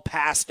ball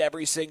past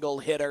every single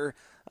hitter,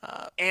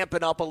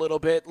 amping up a little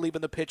bit, leaving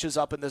the pitches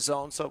up in the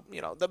zone. So,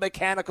 the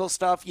mechanical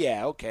stuff,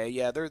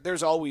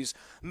 there's always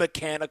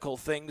mechanical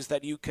things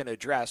that you can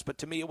address. But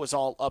to me, it was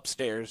all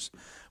upstairs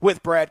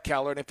with Brad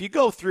Keller. And if you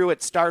go through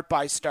it start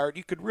by start,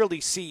 you could really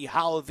see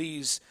how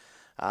these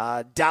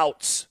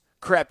doubts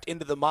crept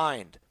into the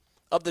mind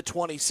of the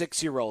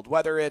 26-year-old,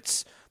 whether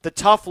it's the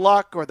tough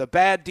luck or the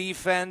bad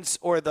defense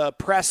or the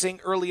pressing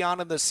early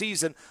on in the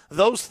season.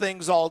 Those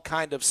things all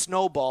kind of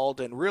snowballed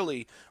and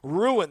really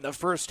ruined the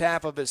first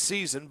half of his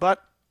season.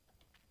 But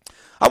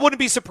I wouldn't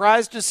be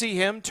surprised to see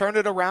him turn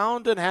it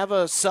around and have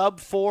a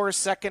sub-4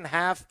 second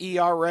half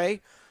ERA.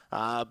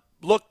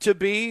 Look to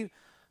be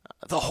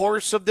the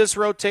horse of this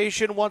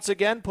rotation once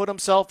again, put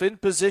himself in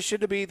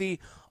position to be the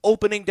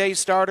opening day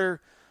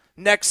starter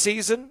next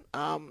season.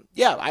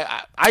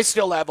 I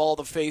still have all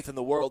the faith in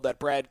the world that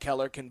Brad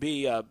Keller can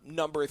be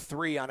number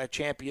 3 on a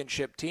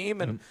championship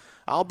team, and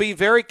I'll be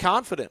very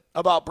confident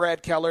about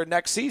Brad Keller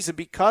next season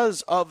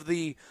because of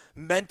the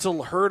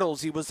mental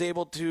hurdles he was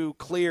able to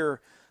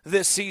clear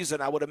this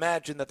season. I would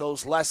imagine that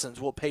those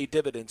lessons will pay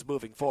dividends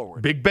moving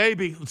forward. Big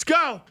baby, let's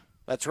go.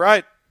 That's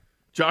right.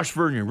 Josh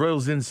Vernier,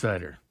 Royals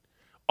Insider.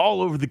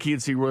 All over the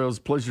Kansas City Royals.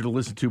 Pleasure to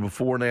listen to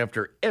before and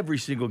after every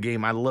single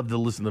game. I love to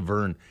listen to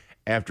Vern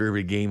after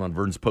every game on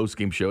Vern's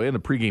postgame show and the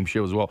pregame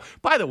show as well.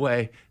 By the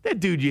way, that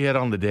dude you had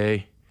on the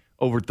day,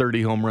 over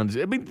 30 home runs.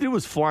 I mean, the dude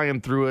was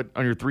flying through it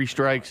on your 3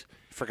 strikes.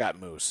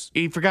 Forgot Moose.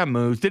 He forgot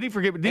Moose. Did he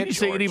forget? Did you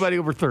say anybody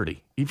over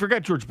 30? He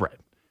forgot George Brett.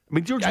 I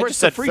mean, George Brett's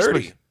said free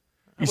 30. space.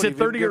 You said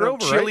 30 or over,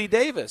 Chili right?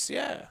 Davis,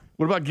 yeah.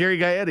 What about Gary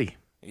Gaetti?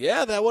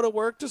 Yeah, that would have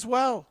worked as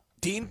well.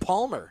 Dean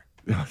Palmer.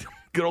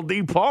 Good old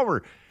Dean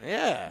Palmer.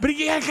 Yeah. But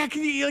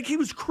he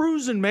was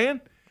cruising, man.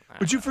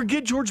 But you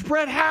forget George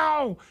Brett.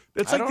 How?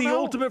 That's like the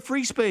ultimate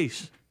free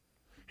space.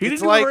 He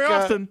didn't do it very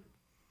often.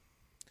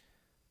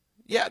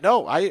 Yeah,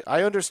 no,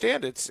 I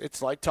understand.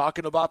 It's like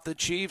talking about the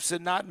Chiefs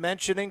and not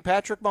mentioning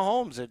Patrick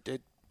Mahomes.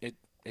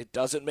 It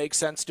doesn't make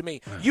sense to me.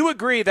 You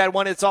agree that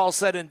when it's all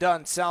said and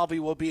done, Salvi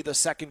will be the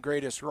second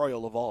greatest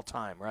Royal of all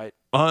time, right?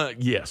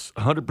 Yes,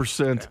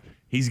 100%. Okay.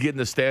 He's getting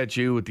the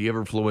statue with the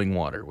ever-flowing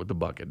water with the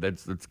bucket.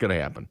 That's going to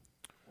happen.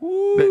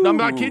 Ooh, I'm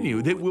not kidding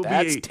you.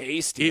 That's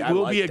tasty. It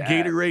will be a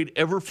Gatorade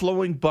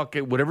ever-flowing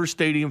bucket, whatever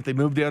stadium. If they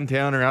move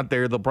downtown or out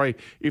there, they'll probably,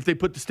 if they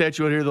put the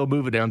statue out here, they'll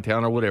move it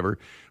downtown or whatever.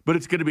 But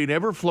it's going to be an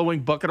ever-flowing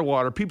bucket of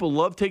water. People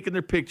love taking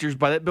their pictures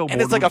by that billboard.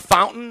 And it's like a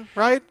fountain,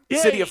 right?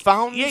 Yeah, City of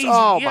Fountains?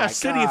 Yeah,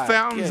 City of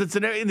Fountains. It's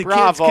and the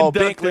Bravo,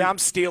 kids Binkley, I'm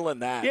stealing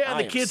that. Yeah,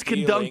 the kids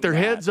can dunk their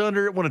heads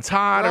under it when it's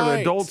hot, or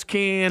the adults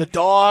can. The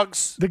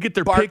dogs. They get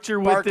their picture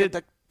with it. At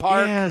the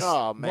park. Yes.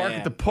 Oh, man. Bark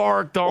at the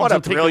park. Dogs what a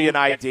brilliant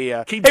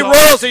idea. Hey,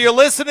 Royals, are you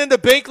listening to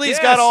Binkley? He's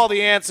got all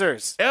the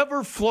answers.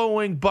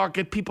 Ever-flowing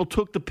bucket. People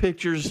took the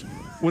pictures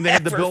when they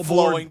had the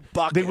billboard.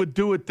 Bucket. They would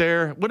do it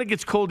there. When it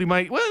gets cold,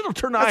 it'll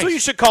turn ice. That's what you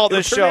should call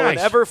this show, an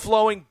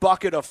ever-flowing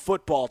bucket of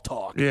football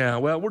talk. Yeah,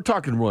 well, we're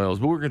talking Royals,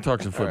 but we're going to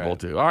talk some football,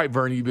 too. All right,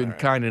 Vern, you've been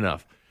kind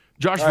enough.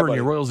 Josh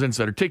Vernier, Royals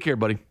Insider. Take care,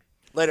 buddy.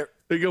 Later.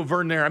 There you go,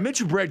 Vern there. I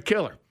mentioned Brad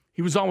Keller.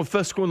 He was on with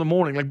Fesco in the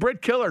morning. Like,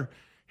 Brad Keller,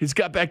 he's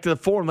got back to the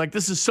forum. Like,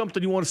 this is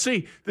something you want to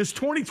see. This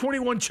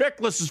 2021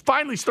 checklist is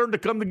finally starting to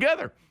come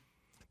together.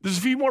 There's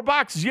a few more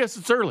boxes. Yes,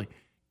 it's early.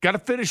 Got to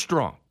finish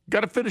strong.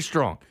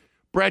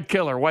 Brad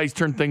Keller, why he's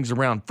turned things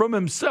around from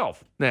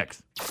himself.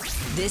 Next.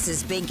 This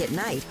is Bink at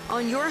Night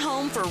on your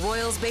home for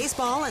Royals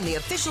baseball and the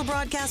official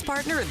broadcast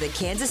partner of the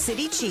Kansas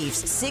City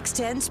Chiefs,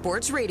 610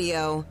 Sports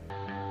Radio.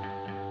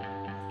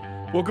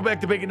 Welcome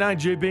back to Bink at Night.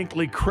 Jay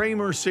Binkley,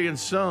 Kramer,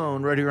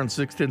 Sansone, right here on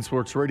 610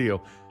 Sports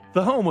Radio.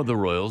 The home of the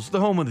Royals,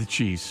 the home of the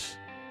Chiefs.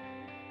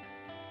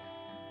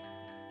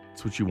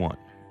 That's what you want.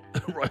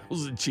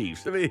 Royals and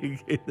Chiefs. I mean,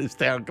 in this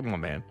town, come on,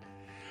 man.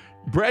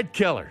 Brad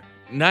Keller,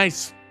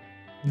 nice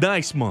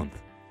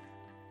month.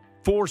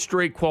 4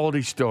 straight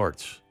quality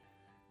starts.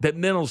 That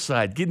mental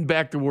side, getting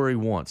back to where he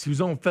wants. He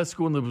was on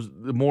Fesco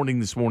in the morning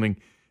this morning.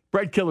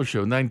 Brad Keller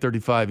Show,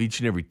 9:35 each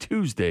and every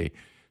Tuesday.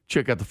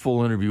 Check out the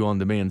full interview on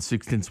demand,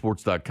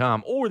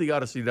 610sports.com or the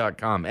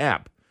Odyssey.com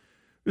app.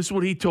 This is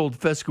what he told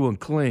Fesco and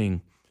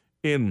Kling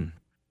in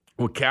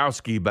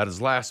Wachowski about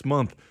his last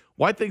month.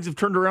 Why things have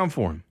turned around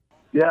for him.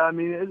 Yeah, I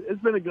mean,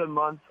 it's been a good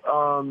month.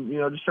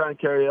 Just trying to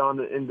carry it on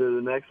into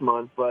the next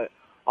month. But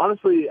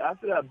honestly,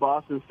 after that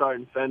Boston start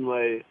in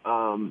Fenway,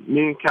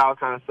 me and Cal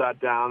kind of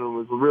sat down and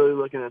was really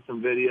looking at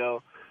some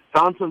video,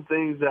 found some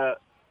things that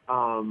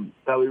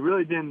we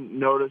really didn't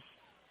notice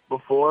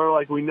before.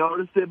 Like, we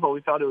noticed it, but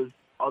we thought it was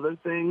other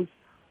things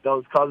that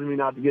was causing me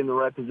not to get in the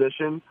right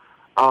position.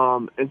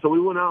 And so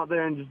we went out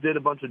there and just did a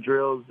bunch of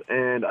drills,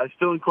 and I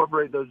still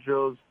incorporate those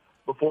drills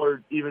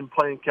before even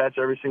playing catch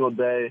every single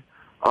day.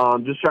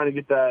 just trying to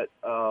get that,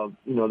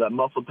 that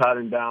muscle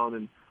pattern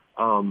down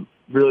and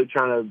really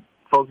trying to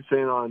focus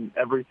in on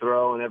every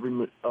throw and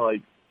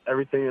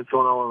everything that's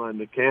going on with my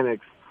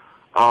mechanics.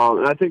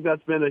 And I think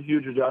that's been a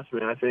huge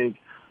adjustment. I think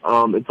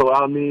it's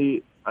allowed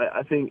me,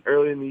 I think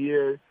early in the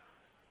year,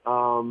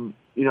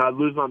 I'd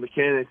lose my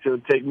mechanics. It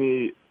would take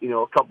me,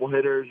 a couple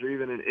hitters or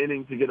even an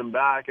inning to get them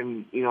back.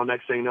 And,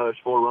 next thing you know, there's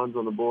 4 runs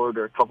on the board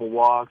or a couple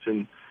walks.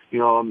 And,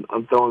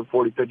 I'm throwing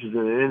 40 pitches in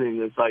an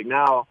inning. It's like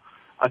now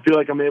I feel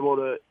like I'm able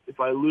to, if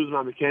I lose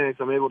my mechanics,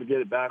 I'm able to get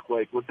it back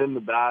within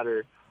the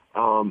batter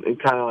and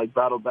kind of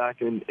battle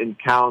back in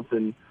counts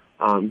and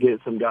get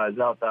some guys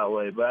out that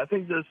way. But I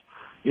think just,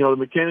 the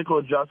mechanical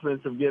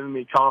adjustments have given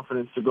me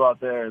confidence to go out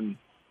there and,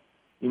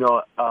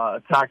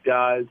 attack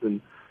guys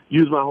and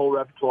use my whole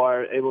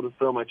repertoire, able to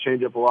throw my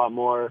changeup a lot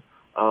more.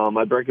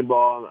 My breaking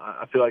ball,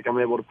 I feel like I'm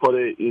able to put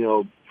it,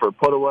 for a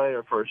put away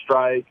or for a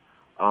strike.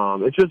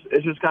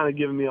 It's just kind of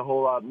giving me a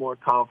whole lot more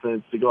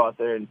confidence to go out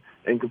there and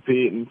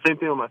compete. And same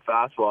thing with my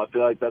fastball. I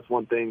feel like that's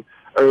one thing.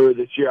 Earlier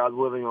this year, I was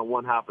living on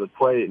one half of the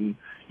plate, and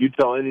you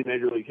tell any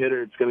major league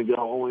hitter it's going to go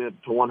only up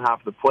to one half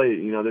of the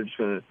plate. They're just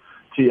going to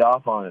tee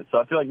off on it. So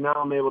I feel like now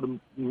I'm able to,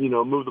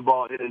 move the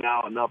ball in and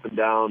out and up and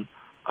down.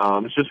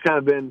 It's just kind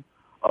of been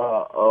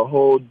a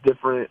whole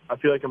different. I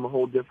feel like I'm a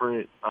whole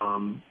different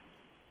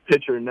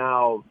pitcher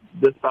now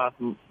this past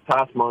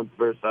month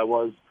versus I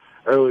was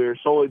earlier,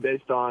 solely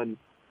based on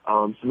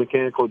some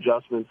mechanical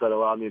adjustments that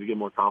allowed me to get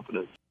more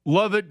confidence.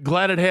 Love it.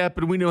 Glad it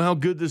happened. We know how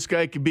good this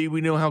guy could be.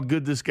 We know how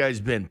good this guy's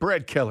been.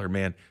 Brad Keller,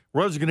 man.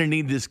 Royals are going to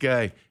need this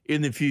guy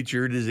in the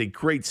future. It is a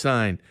great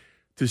sign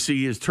to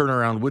see his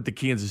turnaround with the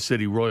Kansas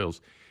City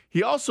Royals.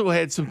 He also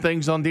had some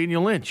things on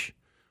Daniel Lynch.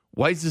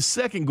 Why is the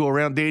second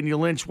go-around Daniel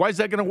Lynch? Why is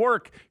that going to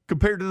work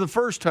compared to the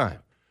first time?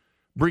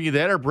 Bring you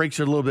that. Our breaks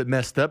are a little bit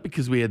messed up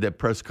because we had that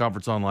press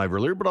conference on live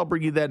earlier, but I'll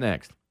bring you that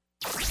next.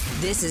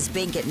 This is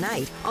Bink at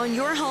Night on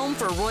your home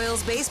for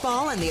Royals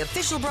baseball and the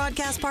official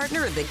broadcast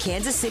partner of the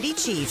Kansas City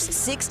Chiefs,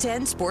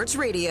 610 Sports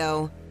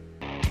Radio.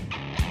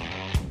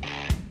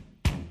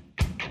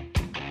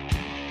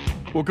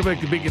 Welcome back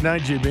to Bink at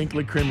Night. Jay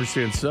Binkley, Kramer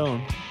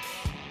Sansone.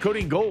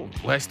 Cody and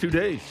Gold, last 2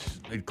 days.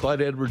 They had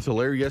Clyde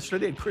Edwards-Helaire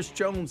yesterday. They had Chris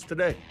Jones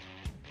today.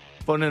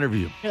 Fun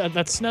interview. Yeah,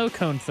 that snow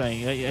cone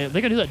thing. They're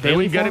going to do that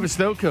daily. They got him a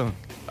snow cone.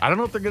 I don't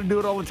know if they're going to do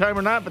it all the time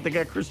or not, but they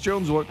got Chris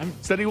Jones one.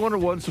 Said he wanted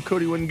one, so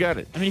Cody wouldn't get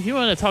it. I mean, if you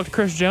want to talk to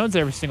Chris Jones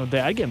every single day,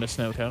 I'd give him a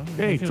snow cone.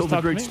 Hey, he told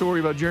a great story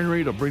about Jerry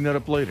Reed. I'll bring that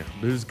up later.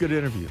 But it was a good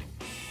interview.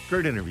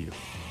 Great interview.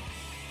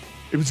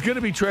 It was going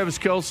to be Travis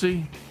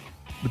Kelce,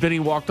 but then he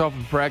walked off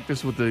in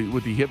practice with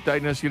the hip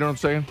tightness. You know what I'm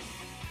saying?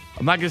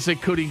 I'm not going to say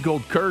Cody and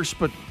Gold curse,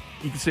 but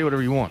you can say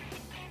whatever you want.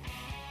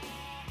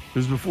 It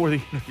was before the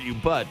interview,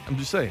 but I'm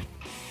just saying.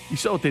 You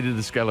saw what they did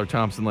to Skylar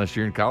Thompson last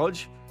year in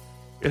college.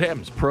 It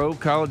happens. Pro,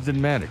 college,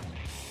 didn't matter.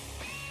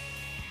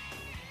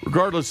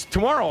 Regardless,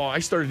 tomorrow I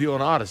start a deal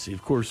on Odyssey.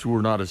 Of course, we're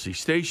an Odyssey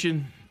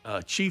station.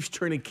 Chiefs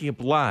Training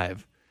Camp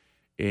Live.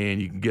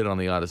 And you can get on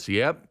the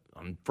Odyssey app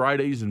on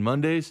Fridays and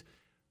Mondays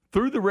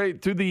through the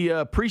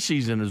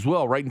preseason as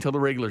well, right until the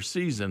regular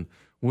season.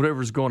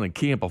 Whatever's going on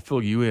camp, I'll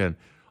fill you in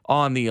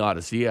on the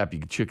Odyssey app. You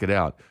can check it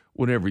out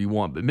whenever you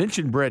want. But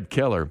mention Brad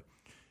Keller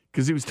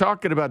because he was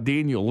talking about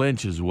Daniel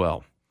Lynch as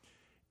well.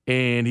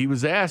 And he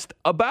was asked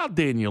about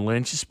Daniel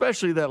Lynch,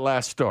 especially that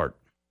last start.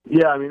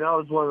 Yeah, I mean, that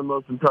was one of the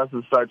most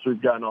impressive starts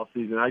we've gotten all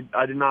season.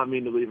 I did not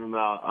mean to leave him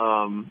out.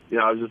 I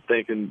was just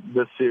thinking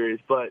this series.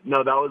 But,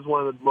 no, that was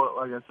one of the,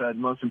 like I said,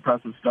 most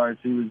impressive starts.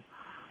 He was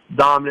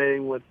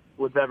dominating with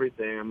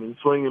everything. I mean,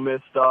 swing and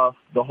miss stuff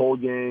the whole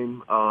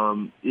game.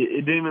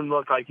 It didn't even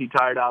look like he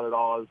tired out at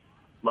all. It was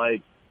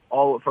like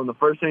all from the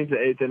first inning to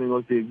the eighth inning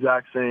looked the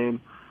exact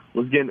same.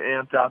 Was getting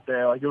amped out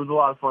there. Like, it was a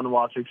lot of fun to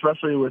watch,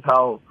 especially with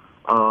how,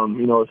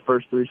 his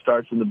first 3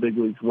 starts in the big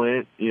leagues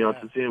went,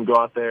 to see him go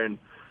out there. And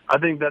I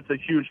think that's a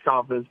huge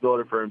confidence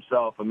builder for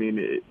himself. I mean,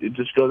 it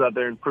just goes out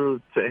there and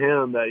proves to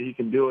him that he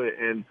can do it.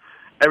 And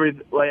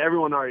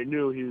everyone already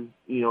knew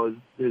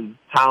his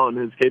talent,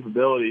 his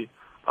capability.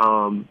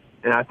 And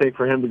I think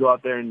for him to go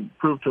out there and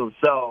prove to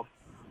himself,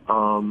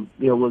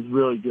 was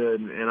really good.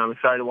 And I'm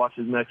excited to watch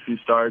his next few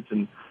starts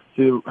and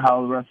see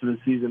how the rest of the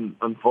season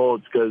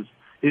unfolds because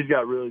he's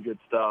got really good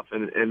stuff.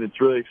 And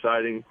it's really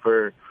exciting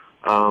for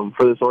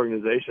this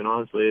organization,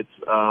 honestly.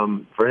 It's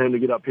for him to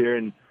get up here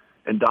and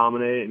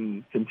dominate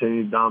and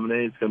continue to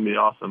dominate. It's going to be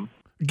awesome.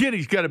 Again,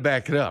 he's got to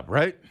back it up,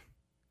 right?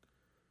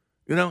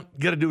 Got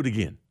to do it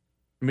again.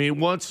 I mean,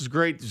 once is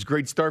great. There's a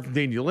great start from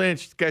Daniel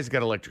Lynch. This guy's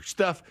got electric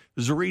stuff.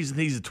 There's a reason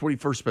he's the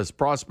 21st best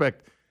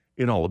prospect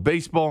in all of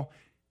baseball.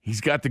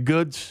 He's got the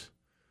goods.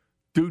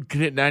 Dude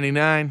can hit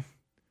 99,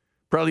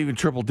 probably even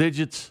triple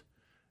digits.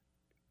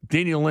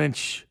 Daniel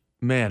Lynch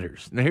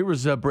matters. Now, here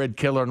was Brad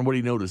Keller on what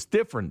he noticed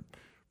different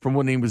from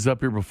when he was up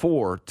here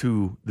before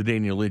to the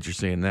Daniel Lynch you're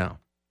seeing now.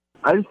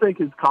 I just think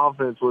his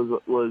confidence was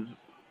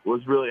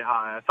really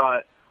high. I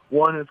thought,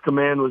 one, his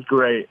command was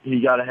great.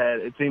 He got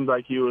ahead. It seemed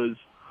like he was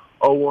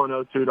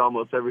 0-1, 0-2 to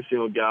almost every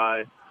single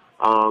guy.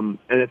 And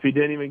if he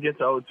didn't even get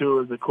to 0-2, it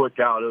was a quick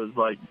out. It was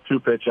like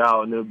 2-pitch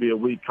out, and it would be a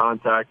weak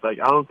contact. Like,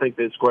 I don't think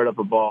they squared up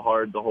a ball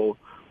hard the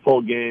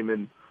whole game.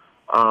 And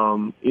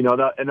that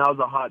was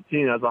a hot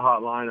team. That was a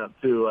hot lineup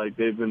too. Like,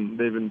 they've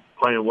been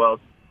playing well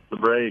since the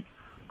break.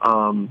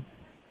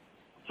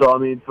 So I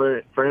mean,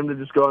 for him to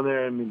just go in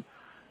there, I mean,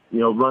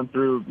 run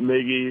through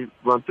Miggy,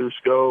 run through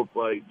Scope,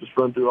 like just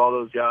run through all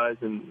those guys,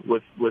 and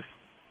with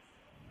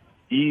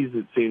ease,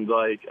 it seemed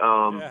like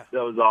that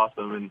was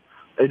awesome. And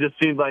it just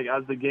seemed like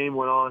as the game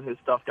went on, his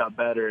stuff got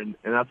better, and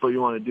that's what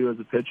you want to do as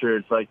a pitcher.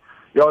 It's like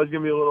you're always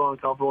going to be a little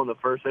uncomfortable in the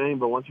first inning,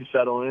 but once you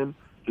settle in,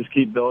 just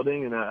keep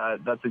building, and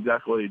that's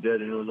exactly what he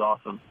did, and it was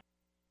awesome.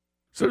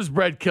 So there's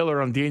Brad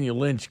Keller on Daniel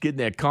Lynch getting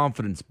that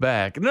confidence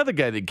back. Another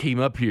guy that came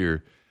up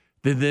here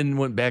that then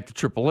went back to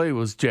AAA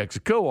was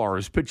Jackson Kowar,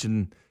 who's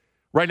pitching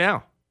right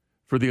now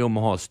for the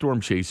Omaha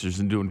Storm Chasers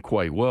and doing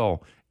quite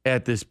well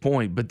at this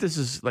point. But this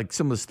is like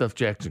some of the stuff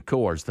Jackson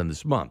Kowar's done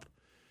this month.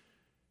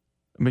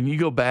 I mean, you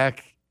go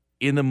back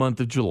in the month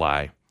of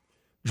July.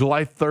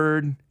 July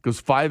 3rd, goes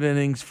 5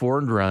 innings, 4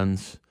 earned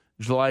runs.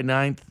 July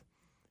 9th,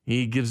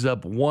 he gives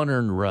up 1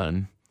 earned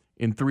run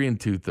in 3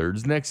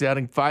 2/3. Next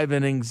outing, 5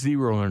 innings,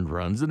 0 earned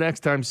runs. The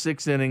next time,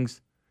 6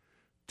 innings,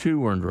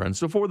 2 earned runs.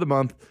 So for the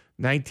month,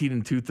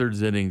 19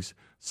 2/3 innings,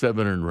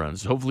 7 earned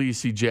runs. Hopefully you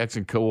see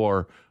Jackson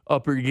Kowar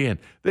up here again.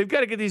 They've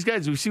got to get these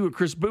guys. We see what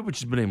Chris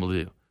Bubich has been able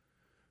to do.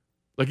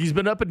 Like, he's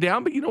been up and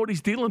down, but you know what?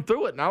 He's dealing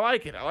through it, and I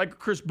like it. I like what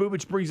Chris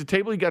Bubich brings to the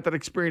table. He got that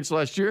experience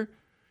last year.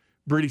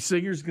 Brady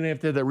Singer's going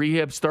to have that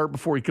rehab start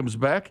before he comes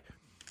back.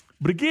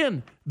 But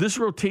again, this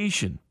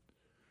rotation,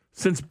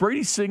 since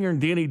Brady Singer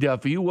and Danny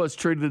Duffy, who was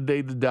traded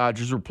today to the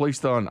Dodgers, were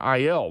placed on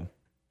IL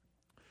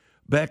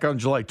back on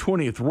July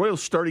 20th,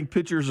 Royals starting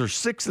pitchers are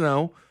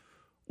 6-0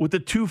 with a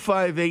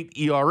 2.58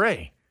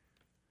 ERA.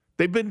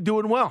 They've been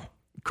doing well.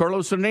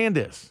 Carlos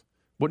Hernandez.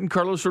 Wasn't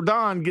Carlos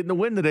Rodon getting the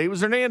win today? It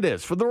was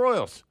Hernandez for the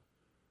Royals.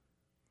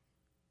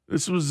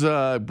 This was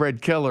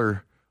Brad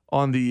Keller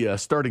on the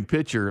starting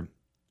pitcher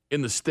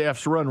in the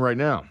staff's run right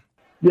now.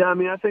 Yeah, I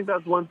mean, I think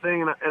that's one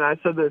thing, and I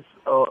said this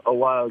a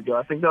while ago.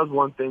 I think that was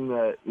one thing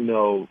that,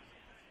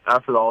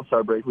 after the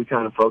All-Star break, we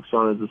kind of focused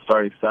on as the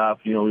starting staff.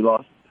 We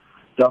lost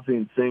Duffy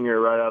and Singer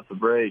right off the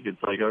break.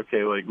 It's like,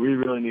 okay, like, we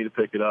really need to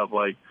pick it up.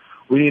 Like,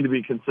 we need to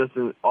be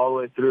consistent all the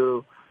way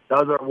through.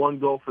 That was our one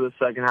goal for the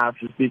second half,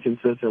 just be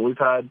consistent. We've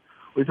had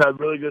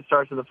really good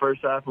starts in the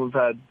first half, and we've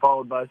had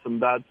followed by some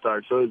bad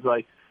starts. So it's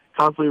like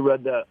constantly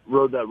rode that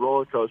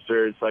roller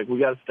coaster. It's like we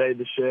got to stay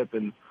the ship,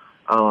 and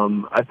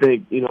I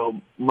think,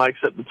 Mike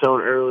set the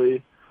tone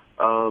early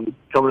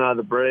coming out of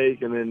the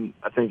break, and then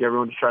I think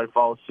everyone just tried to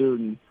follow suit.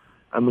 And,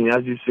 I mean,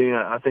 as you've seen,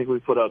 I think we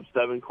put up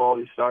 7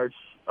 quality starts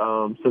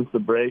since the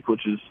break,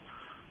 which is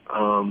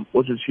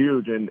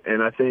huge. And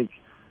I think,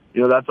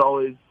 that's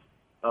always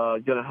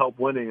going to help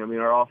winning. I mean,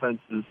 our offense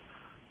has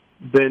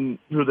been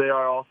who they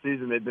are all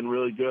season. They've been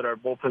really good. Our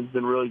bullpen's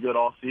been really good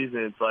all season.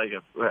 It's like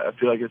I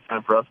feel like it's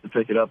time for us to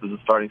pick it up as a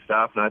starting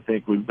staff, and I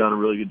think we've done a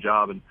really good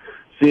job. And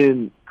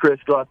seeing Chris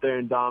go out there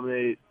and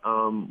dominate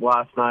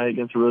last night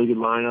against a really good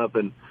lineup,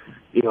 and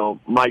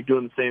Mike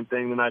doing the same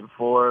thing the night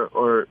before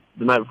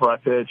I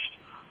pitched.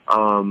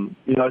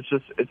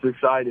 It's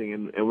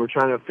exciting, and we're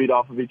trying to feed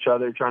off of each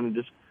other, trying to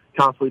just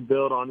constantly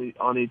build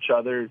on each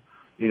other.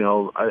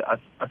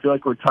 I feel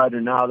like we're tighter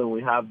now than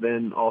we have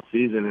been all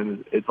season,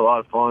 and it's a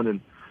lot of fun,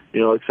 and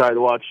excited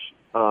to watch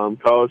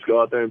Carlos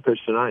go out there and pitch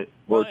tonight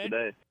or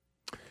today.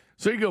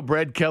 So you go,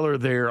 Brad Keller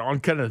there on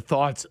kind of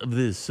thoughts of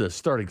this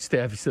starting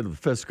staff. He said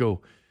of the Fesco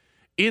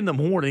in the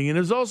morning, and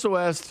was also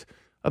asked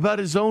about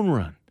his own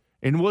run.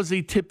 And was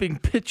he tipping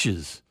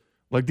pitches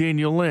like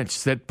Daniel Lynch?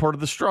 Is that part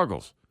of the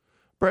struggles?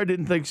 Brad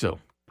didn't think so.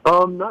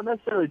 Not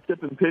necessarily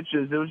tipping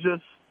pitches. It was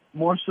just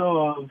more so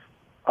of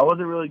I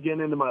wasn't really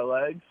getting into my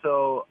legs,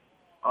 so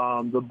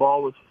the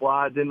ball was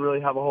flat, didn't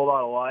really have a whole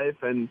lot of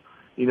life. And,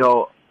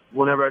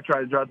 whenever I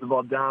tried to drive the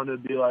ball down, it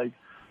would be like,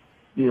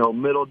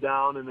 middle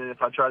down, and then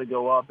if I try to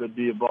go up, it'd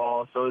be a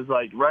ball. So it was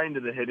like right into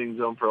the hitting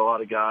zone for a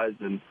lot of guys.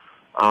 And,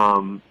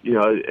 and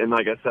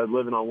like I said,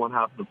 living on one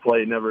half of the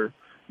plate never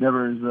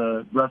is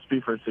a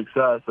recipe for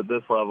success at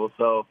this level.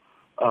 So,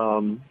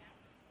 it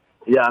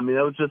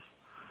was just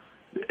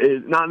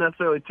not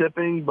necessarily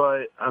tipping,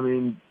 but, I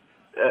mean,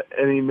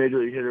 any major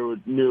league hitter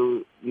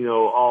knew,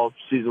 all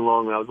season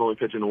long that I was only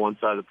pitching to one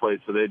side of the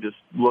plate, so they just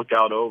look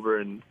out over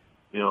and,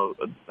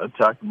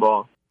 attack the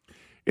ball.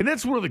 And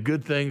that's one of the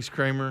good things,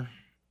 Kramer,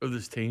 of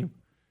this team.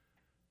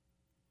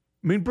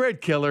 I mean, Brad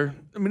Keller,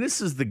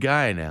 this is the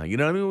guy now. You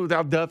know what I mean?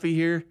 Without Duffy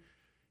here,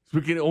 we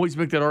can always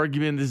make that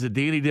argument. Is it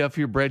Danny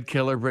Duffy or Brad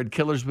Keller? Brad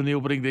Keller's been the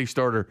opening day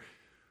starter.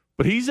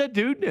 But he's that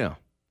dude now.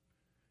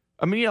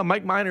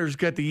 Mike Minor's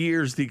got the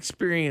years, the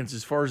experience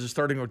as far as the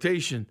starting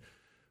rotation.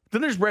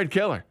 Then there's Brad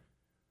Keller.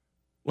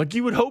 Like,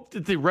 you would hope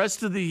that the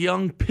rest of the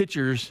young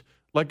pitchers,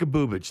 like a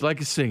Bubich,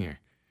 like a Singer,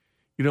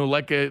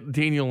 like a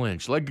Daniel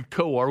Lynch, like a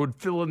Kowar, would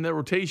fill in that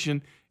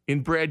rotation.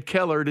 In Brad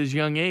Keller at his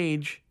young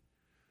age,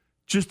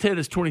 just had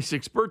his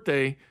 26th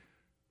birthday.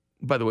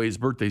 By the way, his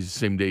birthday's the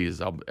same day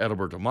as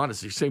Adalberto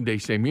Mondesi, same day,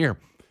 same year.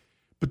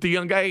 But the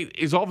young guy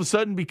is all of a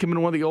sudden becoming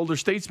one of the older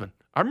statesmen.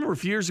 I remember a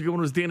few years ago when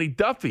it was Danny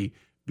Duffy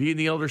being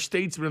the elder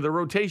statesman of the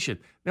rotation.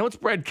 Now it's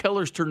Brad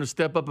Keller's turn to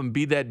step up and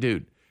be that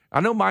dude. I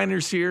know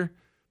Minor's here,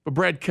 but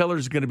Brad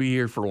Keller's going to be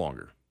here for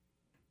longer.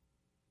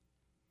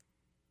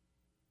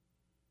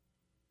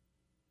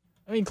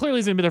 I mean, clearly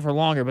he's going to be there for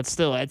longer, but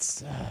still,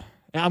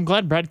 I'm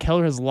glad Brad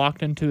Keller has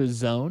locked into his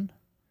zone,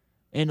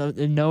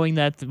 and knowing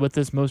that with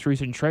this most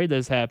recent trade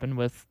that's happened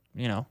with,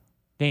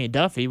 Danny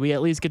Duffy, we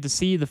at least get to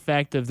see the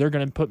fact that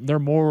they're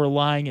more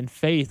relying in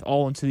faith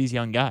all into these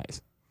young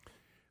guys.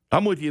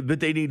 I'm with you, but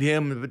they need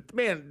him. But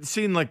man,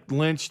 seeing like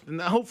Lynch,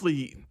 and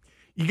hopefully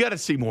you got to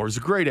see more. It was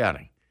a great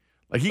outing.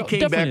 Like he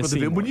came back with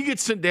when you get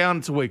sent down,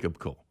 it's a wake up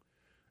call.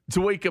 It's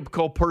a wake up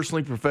call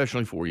personally,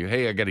 professionally for you.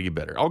 Hey, I got to get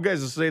better. All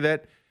guys will say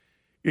that.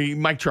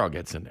 Mike Trout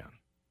got sent down.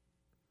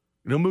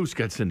 Moose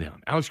got sent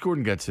down. Alex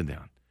Gordon got sent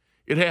down.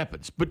 It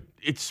happens, but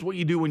it's what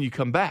you do when you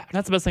come back.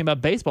 That's the best thing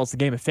about baseball. It's the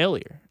game of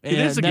failure. It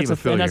is a game of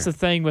failure. And that's the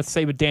thing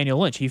with Daniel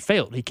Lynch. He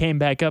failed. He came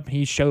back up and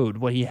he showed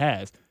what he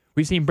has.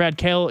 We've seen Brad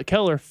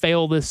Keller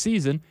fail this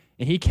season,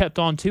 and he kept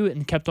on to it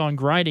and kept on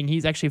grinding.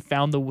 He's actually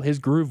found his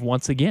groove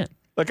once again.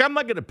 Like, I'm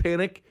not going to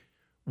panic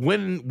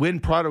when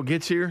Prado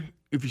gets here.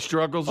 If he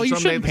struggles or something,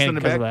 you shouldn't panic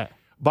because of that.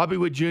 Bobby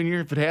Witt Jr.,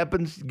 if it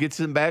happens, gets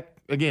him back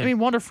again. I mean,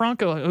 Wander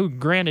Franco, who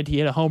granted he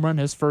had a home run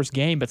his first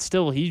game, but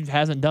still he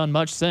hasn't done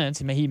much since.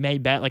 He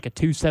made bat like a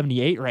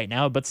 278 right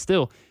now, but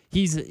still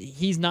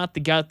he's not the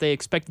guy that they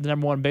expected the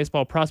number one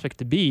baseball prospect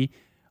to be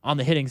on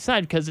the hitting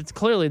side, because it's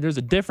clearly there's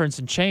a difference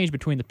and change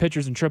between the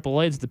pitchers in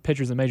AAA and the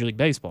pitchers in Major League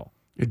Baseball.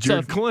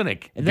 Jared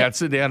Klinick got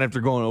sit down after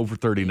going over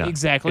 39.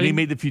 Exactly. And he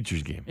made the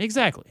Futures game.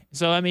 Exactly.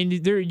 So, I mean,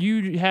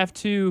 you have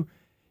to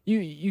 –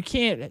 you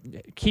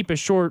can't keep a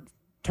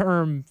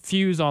short-term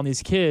fuse on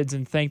these kids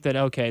and think that,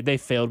 okay, they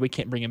failed, we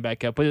can't bring them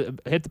back up.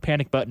 Hit the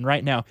panic button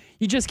right now.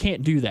 You just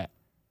can't do that.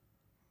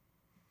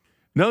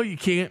 No, you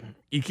can't.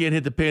 You can't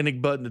hit the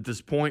panic button at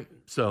this point,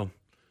 so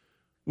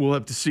we'll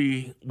have to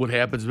see what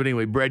happens. But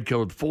anyway, Brad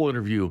Keller, the full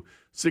interview,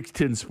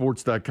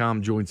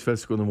 610sports.com, joins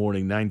Fesco in the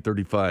morning,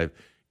 9:35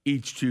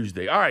 each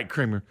Tuesday. All right,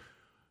 Kramer,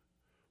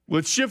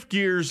 let's shift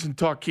gears and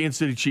talk Kansas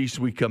City Chiefs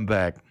when we come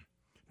back.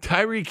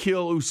 Tyreek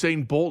Hill,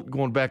 Usain Bolt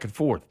going back and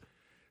forth.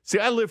 See,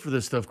 I live for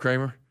this stuff,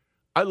 Kramer.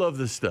 I love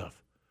this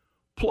stuff.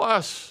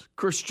 Plus,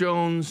 Chris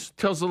Jones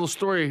tells a little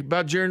story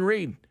about Jaron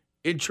Reed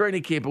in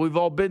training camp. We've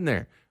all been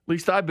there. At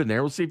least I've been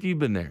there. We'll see if you've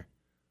been there.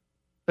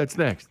 That's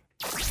next.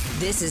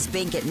 This is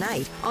Bink at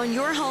Night on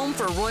your home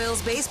for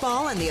Royals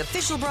baseball and the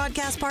official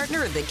broadcast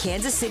partner of the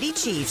Kansas City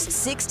Chiefs,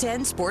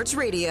 610 Sports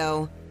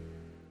Radio.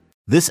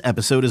 This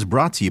episode is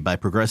brought to you by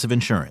Progressive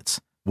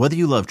Insurance. Whether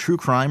you love true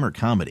crime or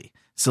comedy,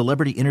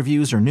 celebrity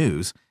interviews or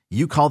news,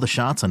 you call the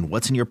shots on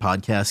what's in your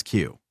podcast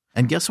queue.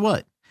 And guess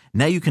what?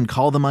 Now you can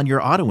call them on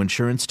your auto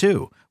insurance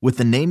too with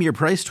the Name Your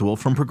Price tool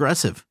from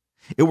Progressive.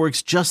 It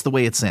works just the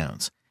way it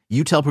sounds.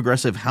 You tell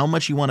Progressive how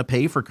much you want to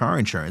pay for car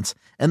insurance,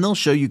 and they'll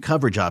show you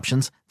coverage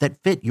options that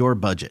fit your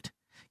budget.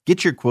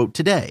 Get your quote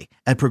today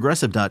at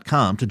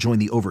Progressive.com to join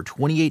the over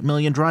 28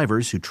 million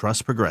drivers who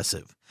trust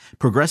Progressive.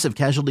 Progressive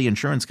Casualty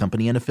Insurance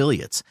Company and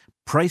Affiliates.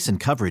 Price and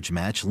coverage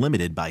match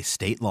limited by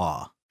state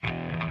law.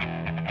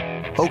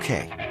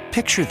 Okay,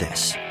 picture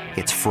this.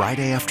 It's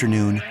Friday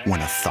afternoon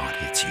when a thought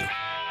hits you.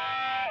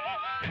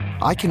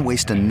 I can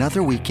waste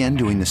another weekend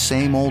doing the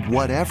same old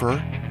whatever,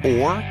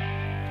 or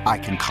I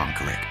can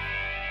conquer it.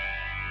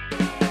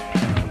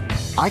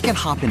 I can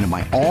hop into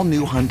my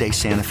all-new Hyundai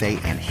Santa Fe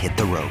and hit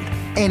the road.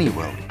 Any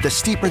road. The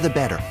steeper, the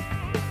better.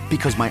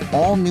 Because my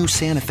all-new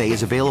Santa Fe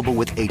is available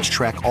with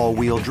H-Track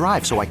all-wheel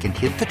drive, so I can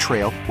hit the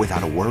trail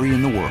without a worry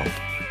in the world.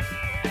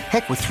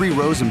 Heck, with 3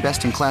 rows and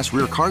best-in-class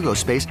rear cargo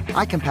space,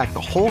 I can pack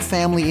the whole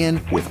family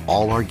in with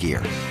all our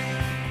gear.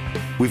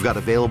 We've got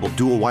available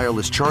dual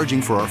wireless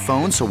charging for our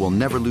phones, so we'll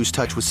never lose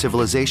touch with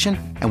civilization,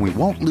 and we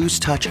won't lose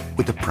touch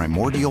with the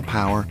primordial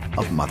power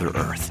of Mother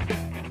Earth.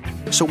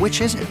 So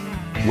which is it?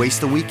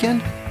 Waste the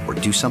weekend or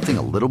do something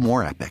a little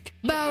more epic?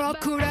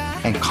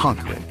 And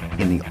conquer it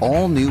in the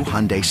all-new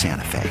Hyundai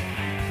Santa Fe.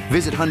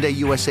 Visit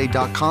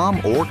HyundaiUSA.com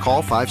or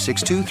call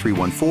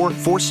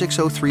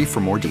 562-314-4603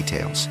 for more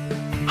details.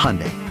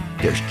 Hyundai,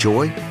 there's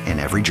joy in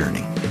every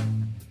journey.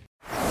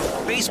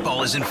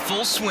 Baseball is in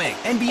full swing.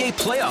 NBA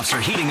playoffs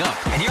are heating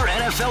up, and your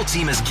NFL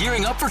team is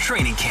gearing up for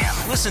training camp.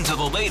 Listen to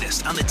the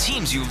latest on the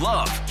teams you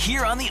love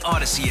here on the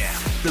Odyssey app.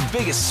 The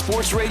biggest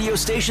sports radio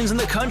stations in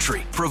the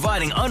country,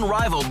 providing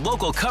unrivaled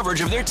local coverage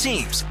of their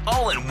teams,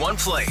 all in one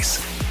place.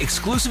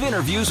 Exclusive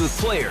interviews with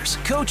players,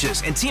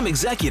 coaches, and team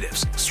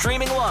executives,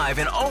 streaming live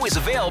and always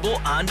available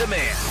on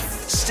demand.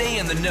 Stay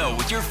in the know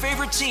with your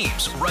favorite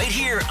teams right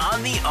here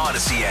on the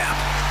Odyssey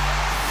app.